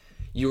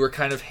 you were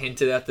kind of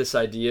hinted at this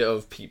idea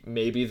of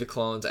maybe the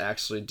clones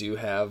actually do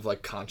have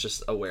like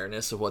conscious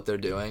awareness of what they're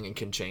doing and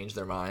can change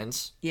their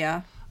minds.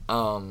 Yeah.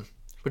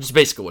 which is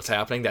basically what's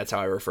happening. That's how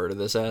I refer to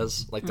this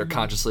as. Like, they're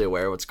consciously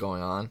aware of what's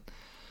going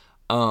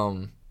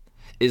on.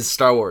 Is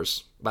Star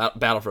Wars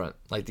Battlefront,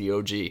 like the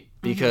OG.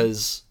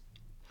 Because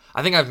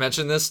I think I've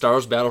mentioned this, Star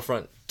Wars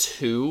Battlefront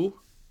 2,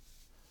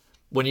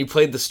 when you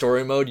played the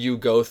story mode, you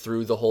go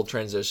through the whole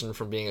transition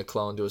from being a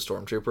clone to a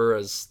stormtrooper,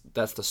 as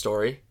that's the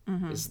story,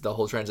 is the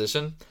whole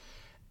transition.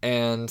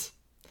 And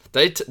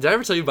did I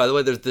ever tell you, by the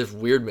way, there's this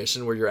weird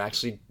mission where you're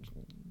actually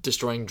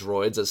destroying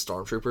droids as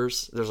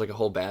stormtroopers? There's like a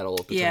whole battle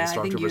between the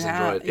stormtroopers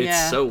and droids.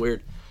 It's so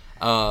weird.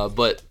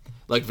 But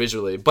like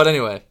visually. But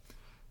anyway,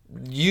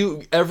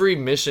 every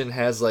mission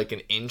has like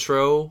an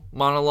intro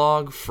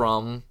monologue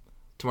from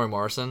Tamari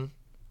Morrison,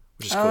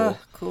 which is cool.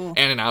 Cool.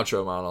 And an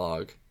outro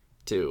monologue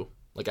too.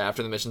 Like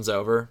after the mission's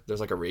over, there's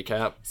like a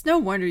recap. It's no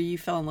wonder you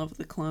fell in love with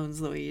the clones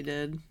the way you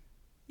did.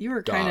 You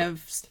were kind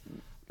of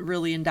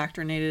really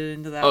indoctrinated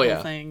into that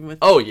whole thing with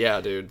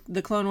dude.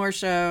 The Clone Wars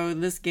show,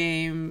 this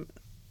game.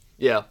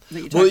 Yeah.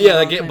 Well,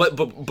 yeah, that game,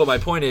 but my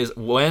point is,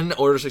 when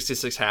Order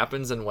 66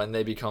 happens and when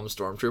they become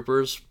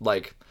stormtroopers,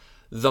 like,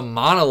 the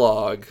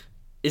monologue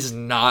is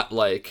not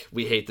like,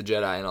 we hate the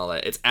Jedi and all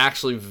that. It's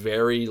actually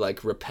very, like,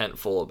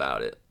 repentful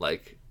about it.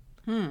 Like,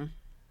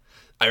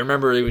 I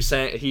remember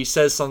he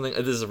says something,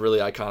 this is a really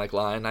iconic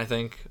line, I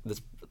think.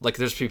 Like,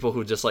 there's people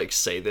who just, like,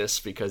 say this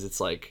because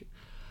it's, like,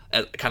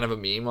 kind of a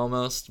meme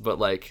almost, but,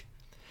 like,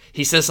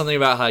 he says something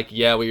about, like,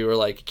 yeah, we were,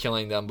 like,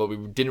 killing them, but we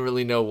didn't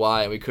really know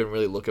why, and we couldn't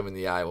really look them in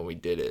the eye when we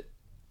did it.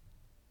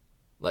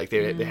 Like,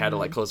 they had to,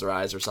 like, close their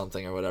eyes or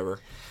something or whatever.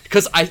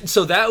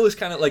 So that was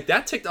kind of, like,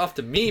 that ticked off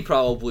to me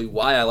probably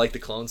why I like the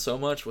clones so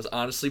much, was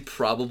honestly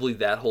probably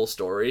that whole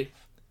story.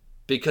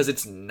 Because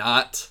it's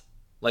not,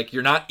 like,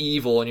 you're not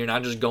evil and you're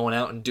not just going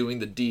out and doing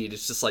the deed.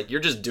 It's just, like, you're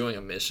just doing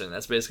a mission.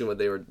 That's basically what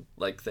they were,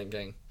 like,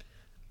 thinking.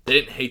 They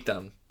didn't hate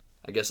them,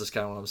 I guess is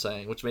kind of what I'm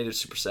saying, which made it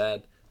super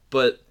sad.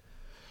 But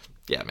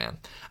yeah, man,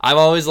 I've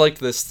always liked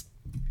this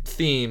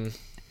theme,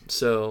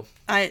 so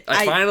I've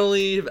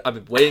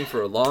been waiting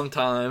for a long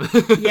time.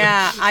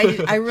 Yeah,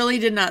 I really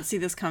did not see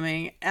this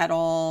coming at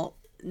all.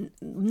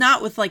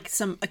 Not with like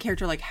a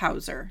character like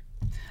Howzer.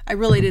 I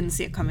really didn't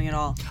see it coming at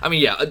all. I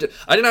mean, yeah,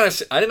 I did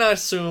not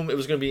assume it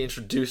was going to be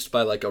introduced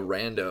by like a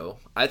rando.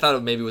 I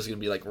thought maybe it was going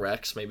to be like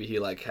Rex. Maybe he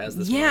like has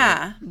this.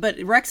 Yeah,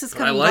 but Rex is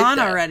coming on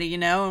already, you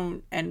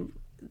know, and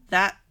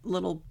that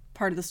little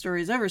part of the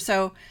story is over.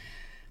 So,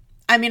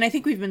 I mean, I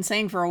think we've been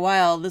saying for a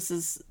while,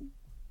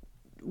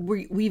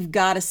 we've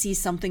got to see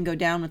something go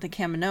down with the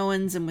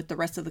Kaminoans and with the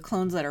rest of the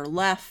clones that are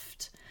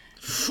left.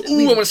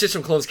 Ooh, I want to see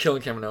some clones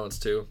killing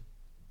Kaminoans too.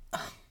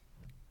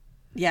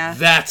 Yeah.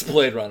 That's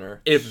Blade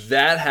Runner. If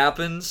that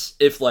happens,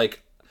 if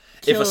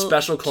a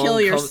special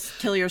clone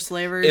kill your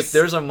slavers. If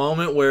there is a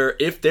moment where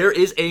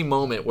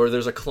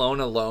there's a clone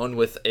alone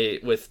with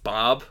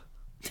Bob,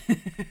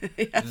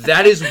 yeah.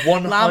 That is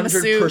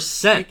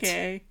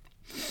 100%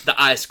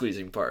 the eye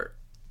squeezing part.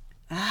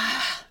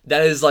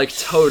 That is like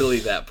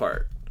totally that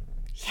part.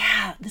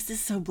 Yeah, this is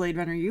so Blade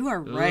Runner. You are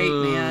right,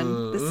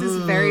 man. This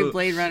is very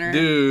Blade Runner.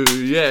 Dude,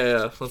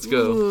 yeah, let's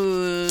go.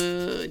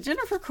 Ooh,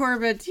 Jennifer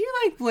Corbett, do you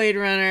like Blade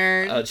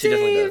Runner? She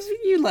definitely does.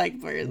 You like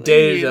Blade Runner.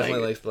 Dave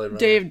definitely likes Blade Runner.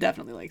 Dave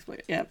definitely likes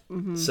Blade Runner. Yep.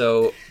 Mm-hmm.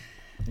 So,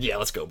 yeah,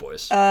 let's go,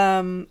 boys.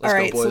 All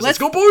right, so let's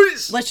go,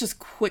 boys. Let's just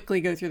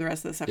quickly go through the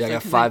rest of this episode. Yeah, I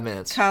got 5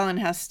 minutes. Colin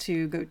has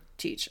to go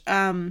teach.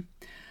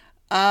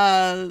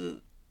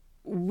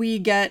 We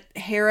get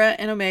Hera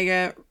and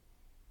Omega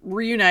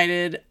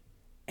reunited.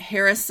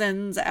 Hera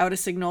sends out a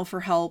signal for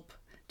help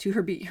to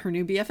her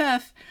new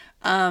BFF.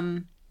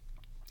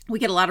 We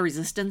get a lot of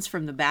resistance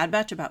from the Bad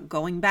Batch about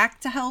going back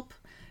to help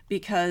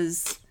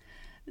because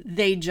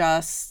they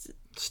just...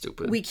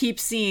 Stupid. We keep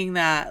seeing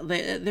that.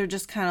 They're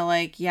just kind of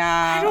like,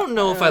 yeah... I don't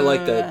know if I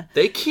like that.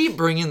 They keep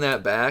bringing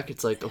that back.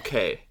 It's like,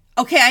 okay.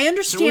 Okay, I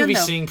understand, Shouldn't we be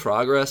seeing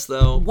progress,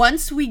 though?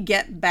 Once we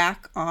get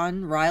back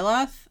on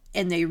Ryloth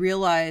and they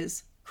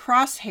realize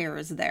Crosshair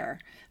is there...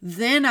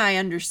 Then I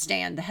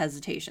understand the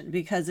hesitation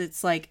because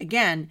it's like,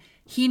 again,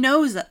 he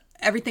knows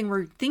everything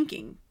we're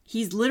thinking.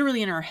 He's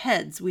literally in our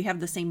heads. We have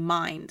the same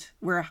mind.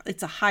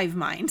 It's a hive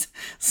mind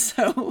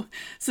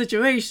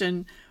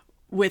situation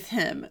with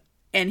him.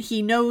 And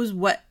he knows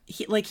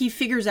he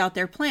figures out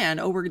their plan.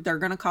 They're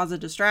going to cause a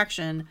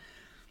distraction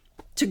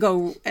to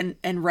go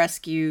and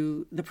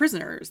rescue the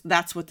prisoners.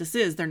 That's what this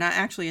is. They're not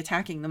actually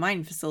attacking the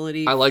mining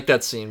facility. I like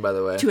that scene, by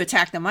the way. To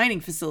attack the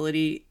mining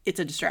facility, it's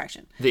a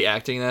distraction. The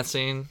acting in that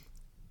scene...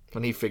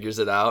 when he figures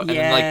it out.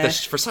 Yeah. And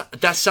then,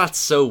 that shot's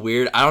so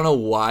weird. I don't know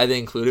why they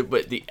include it,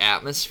 but the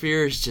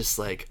atmosphere is just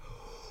like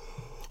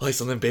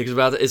something big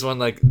about it is when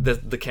like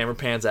the camera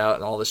pans out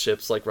and all the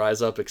ships like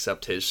rise up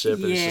except his ship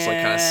and it's just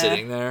like kind of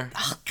sitting there.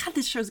 Oh god,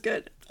 this show's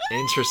good.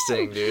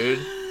 Interesting, dude.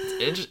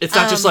 It's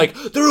not just like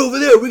they're over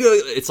there.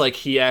 It's like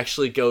he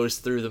actually goes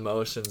through the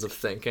motions of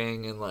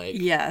thinking and like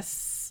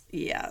yes.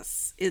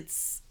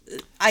 It's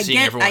I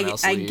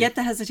get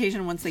the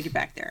hesitation once they get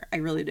back there. I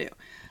really do.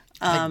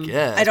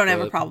 I don't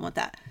have a problem with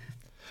that.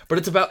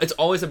 But it's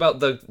always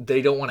about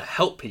they don't want to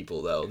help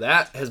people though.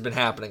 That has been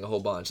happening a whole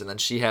bunch, and then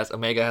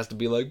Omega has to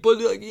be like, but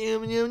like,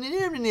 and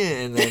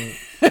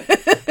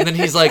then And then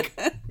he's like,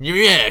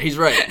 yeah, he's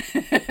right.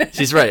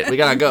 She's right. We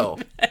gotta go.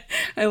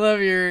 I love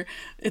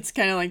it's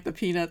kind of like the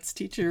Peanuts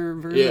teacher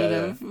version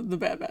of the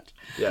Bad Batch.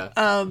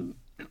 Yeah.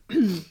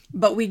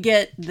 But we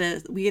get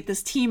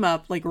this team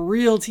up, like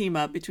real team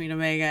up between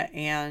Omega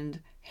and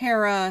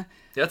Hera.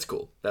 That's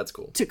cool.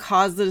 To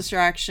cause the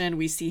distraction,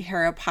 we see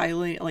Hera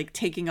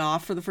taking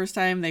off for the first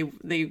time.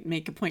 They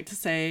make a point to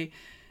say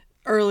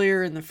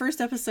earlier in the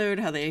first episode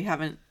how they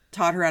haven't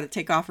taught her how to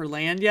take off or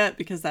land yet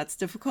because that's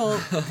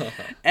difficult.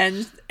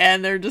 and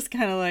they're just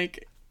kind of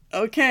like,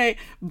 okay.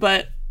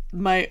 But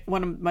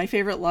one of my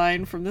favorite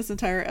line from this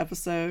entire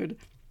episode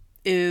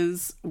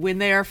is when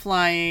they are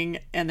flying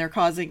and they're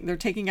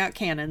taking out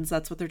cannons.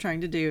 That's what they're trying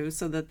to do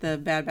so that the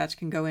Bad Batch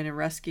can go in and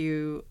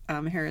rescue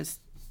Hera's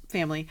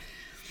family.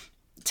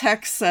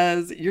 Tex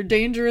says, your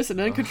dangerous and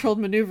uncontrolled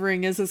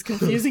maneuvering is as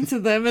confusing to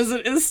them as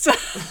it is to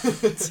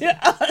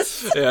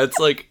us. Yeah, it's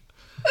like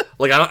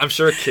I'm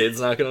sure a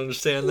kid's not gonna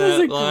understand that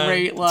line. It's a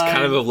great line. It's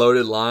kind of a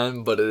loaded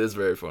line, but it is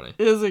very funny.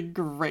 It is a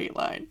great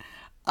line.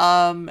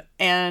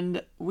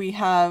 And we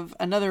have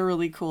another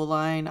really cool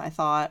line I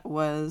thought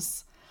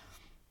was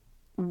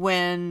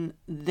when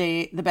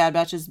the Bad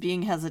Batch is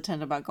being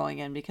hesitant about going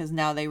in because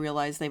now they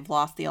realize they've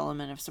lost the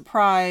element of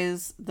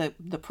surprise. The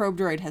probe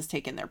droid has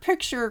taken their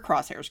picture.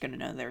 Crosshair's going to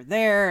know they're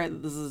there.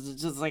 This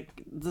is just like,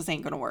 this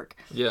ain't going to work.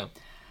 Yeah.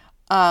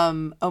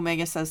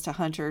 Omega says to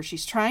Hunter,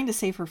 she's trying to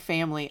save her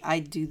family.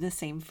 I'd do the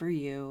same for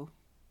you.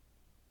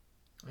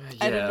 Yeah,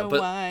 I don't know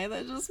why.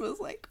 That just was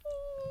like...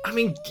 I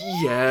mean,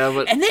 yeah,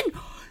 but... And then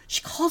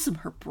she calls them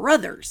her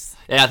brothers.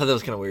 Yeah, I thought that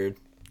was kind of weird.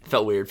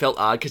 Felt weird. Felt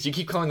odd because you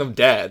keep calling them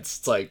dads.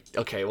 It's like,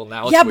 okay, well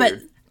now it's weird. But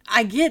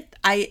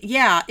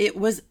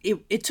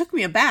it took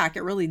me aback.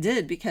 It really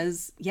did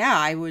because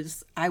I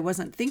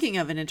wasn't thinking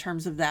of it in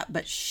terms of that,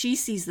 but she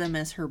sees them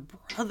as her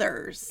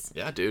brothers.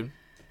 Yeah, dude.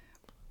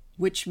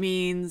 Which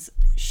means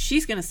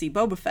she's going to see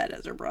Boba Fett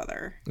as her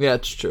brother. Yeah,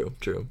 it's true.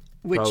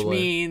 Which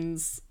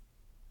means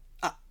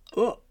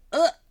what's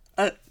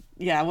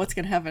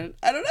going to happen?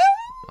 I don't know.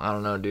 I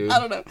don't know, dude. I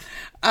don't know.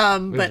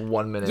 But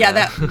 1 minute. Yeah,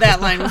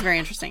 that line was very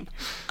interesting.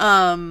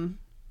 I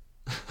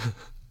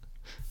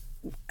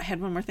had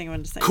one more thing I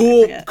wanted to say.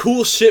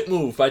 Cool shit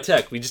move by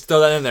Tech. We just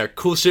throw that in there.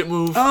 Cool shit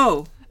move.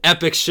 Oh.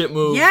 Epic shit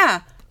move.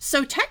 Yeah.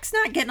 So Tech's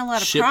not getting a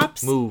lot of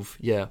props. Move.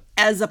 Yeah.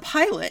 As a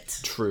pilot.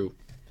 True.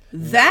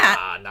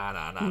 That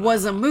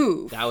was a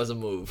move. That was a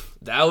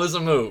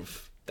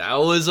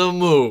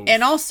move.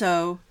 And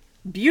also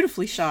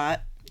beautifully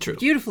shot. True.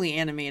 Beautifully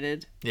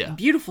animated. Yeah.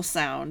 Beautiful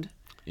sound.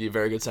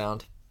 Very good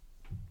sound.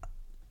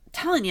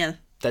 Telling you.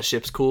 That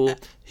ship's cool.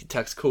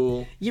 Tech's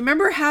cool. You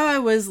remember how I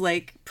was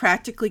like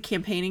practically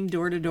campaigning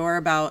door to door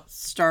about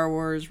Star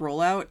Wars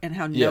rollout and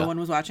how no one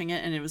was watching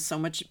it and it was so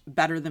much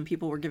better than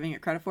people were giving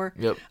it credit for?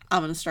 Yep.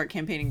 I'm going to start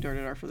campaigning door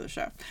to door for this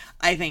show.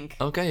 I think.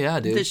 Okay, yeah,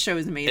 dude. This show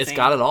is amazing. It's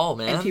got it all,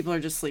 man. And people are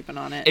just sleeping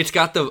on it. It's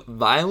got the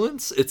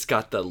violence. It's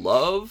got the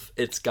love.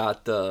 It's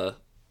got the...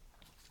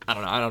 I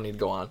don't know. I don't need to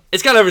go on.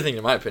 It's got everything,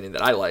 in my opinion,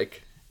 that I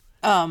like.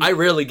 I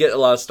rarely get a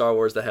lot of Star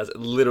Wars that has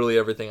literally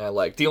everything I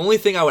like. The only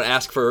thing I would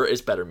ask for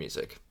is better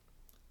music.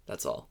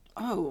 That's all.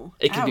 Oh,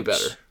 it can be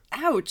better.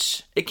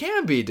 Ouch. It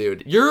can be,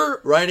 dude.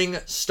 You're writing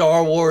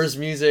Star Wars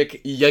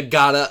music. You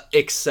gotta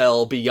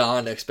excel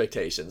beyond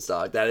expectations,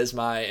 dog. That is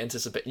my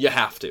anticipation. You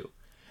have to.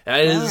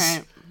 That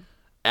is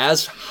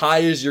as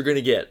high as you're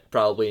gonna get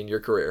probably in your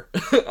career,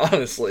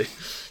 honestly.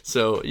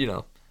 So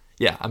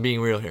yeah, I'm being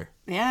real here.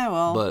 Yeah,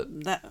 well,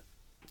 that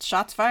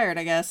shots fired,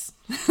 I guess.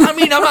 I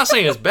mean, I'm not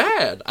saying it's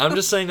bad. I'm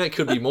just saying that it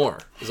could be more,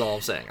 is all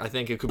I'm saying. I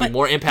think it could be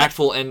more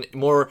impactful and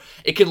more...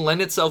 It can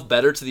lend itself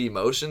better to the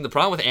emotion. The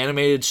problem with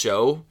animated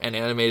show and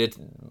animated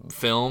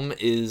film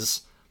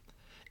is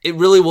it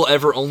really will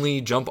ever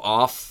only jump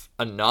off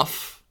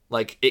enough.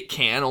 Like, it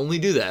can only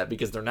do that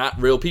because they're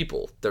not real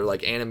people. They're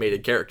like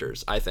animated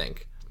characters, I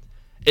think.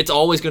 It's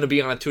always going to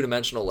be on a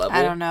two-dimensional level.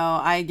 I don't know.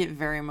 I get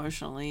very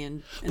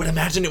emotionally... But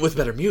imagine it with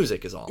better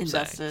music, is all I'm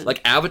saying. Like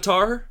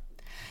Avatar...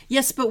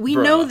 Yes, but we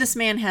know this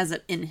man has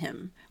it in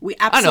him. We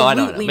absolutely I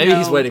know. Maybe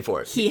he's waiting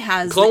for it. He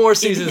has Clone Wars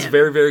season is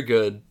very, very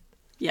good.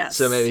 Yes.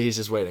 So maybe he's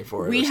just waiting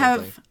for it. We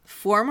have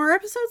 4 more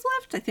episodes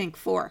left. I think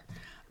 4.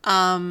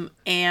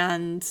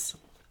 And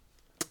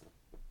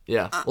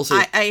yeah, we'll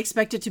see. I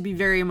expect it to be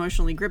very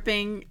emotionally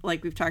gripping,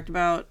 like we've talked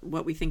about.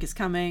 What we think is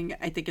coming.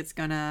 I think it's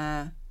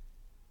gonna.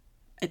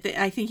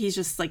 I think he's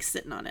just like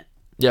sitting on it.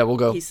 Yeah, we'll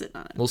go. He's sitting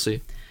on it. We'll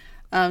see.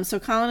 So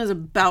Colin is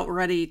about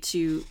ready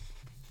to.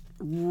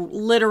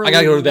 Literally, I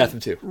gotta go to the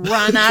bathroom too.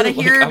 Run out of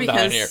here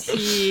because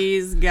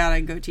he's gotta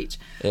go teach.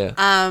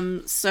 Yeah.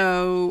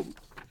 So,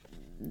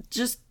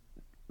 just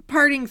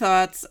parting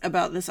thoughts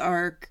about this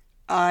arc.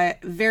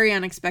 Very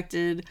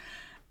unexpected.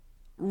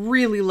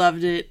 Really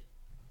loved it.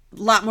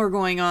 A lot more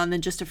going on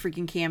than just a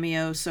freaking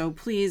cameo. So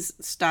please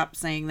stop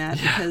saying that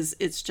because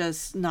it's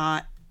just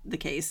not the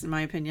case, in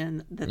my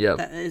opinion.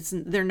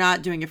 They're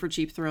not doing it for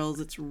cheap thrills.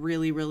 It's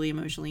really, really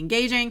emotionally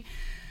engaging.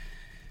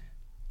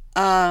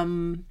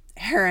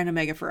 Hera and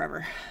Omega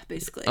forever,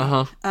 basically.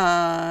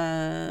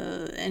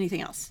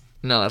 Anything else?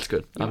 No, that's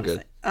good. I'm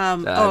good.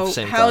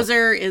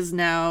 Howzer is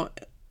now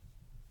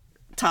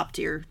top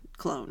tier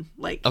clone.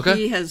 Like, Okay.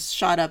 he has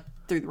shot up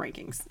through the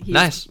rankings. He's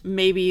Nice.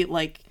 maybe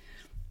like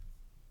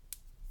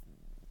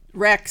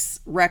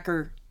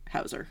Wrecker,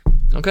 Howzer.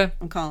 Okay.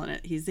 I'm calling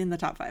it. He's in the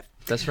top 5.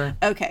 That's right.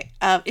 Okay.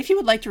 If you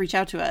would like to reach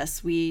out to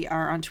us, we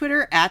are on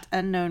Twitter at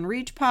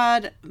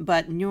UnknownReachPod,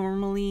 but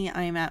normally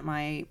I'm at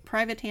my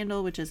private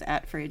handle, which is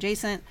at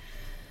FreyAdjacent.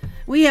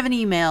 We have an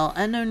email,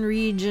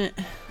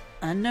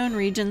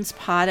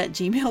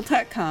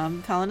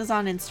 unknownregionspod@gmail.com. Colin is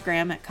on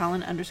Instagram at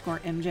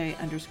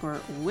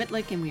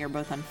Colin_MJ_Whitlick, and we are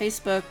both on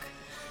Facebook.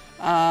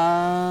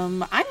 I'm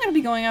going to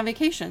be going on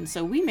vacation,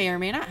 so we may or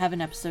may not have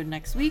an episode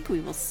next week. We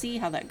will see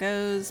how that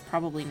goes.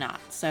 Probably not.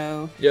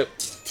 So Yep.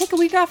 take a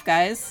week off,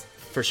 guys.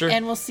 For sure.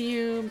 And we'll see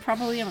you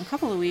probably in a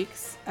couple of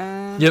weeks.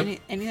 Yep.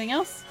 Anything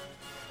else?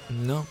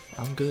 No,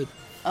 I'm good.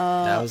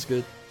 That was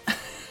good.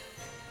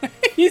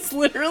 He's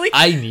literally...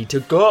 I need to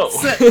go.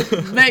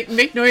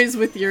 make noise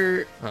with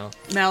your Oh.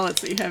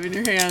 mallets that you have in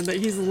your hand that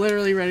he's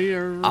literally ready to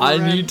run. I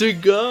need to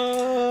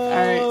go. All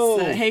right,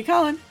 so hey,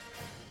 Colin.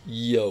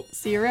 Yo.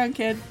 See you around,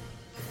 kid.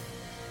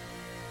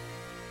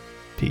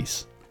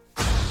 Peace.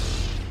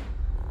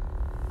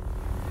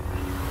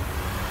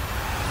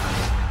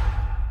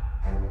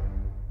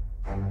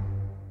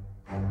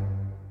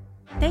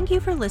 Thank you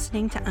for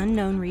listening to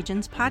Unknown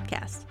Regions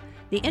Podcast.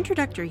 The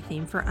introductory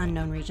theme for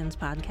Unknown Regions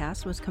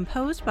Podcast was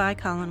composed by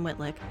Colin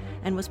Whitlick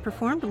and was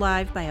performed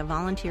live by a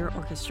volunteer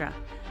orchestra.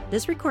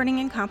 This recording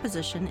and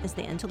composition is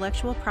the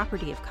intellectual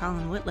property of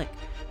Colin Whitlick,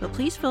 but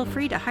please feel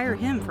free to hire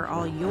him for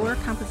all your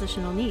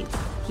compositional needs.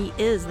 He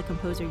is the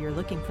composer you're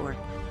looking for.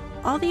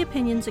 All the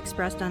opinions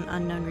expressed on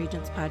Unknown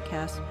Regions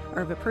Podcast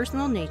are of a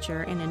personal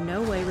nature and in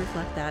no way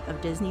reflect that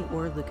of Disney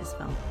or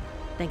Lucasfilm.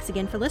 Thanks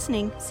again for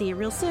listening. See you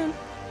real soon.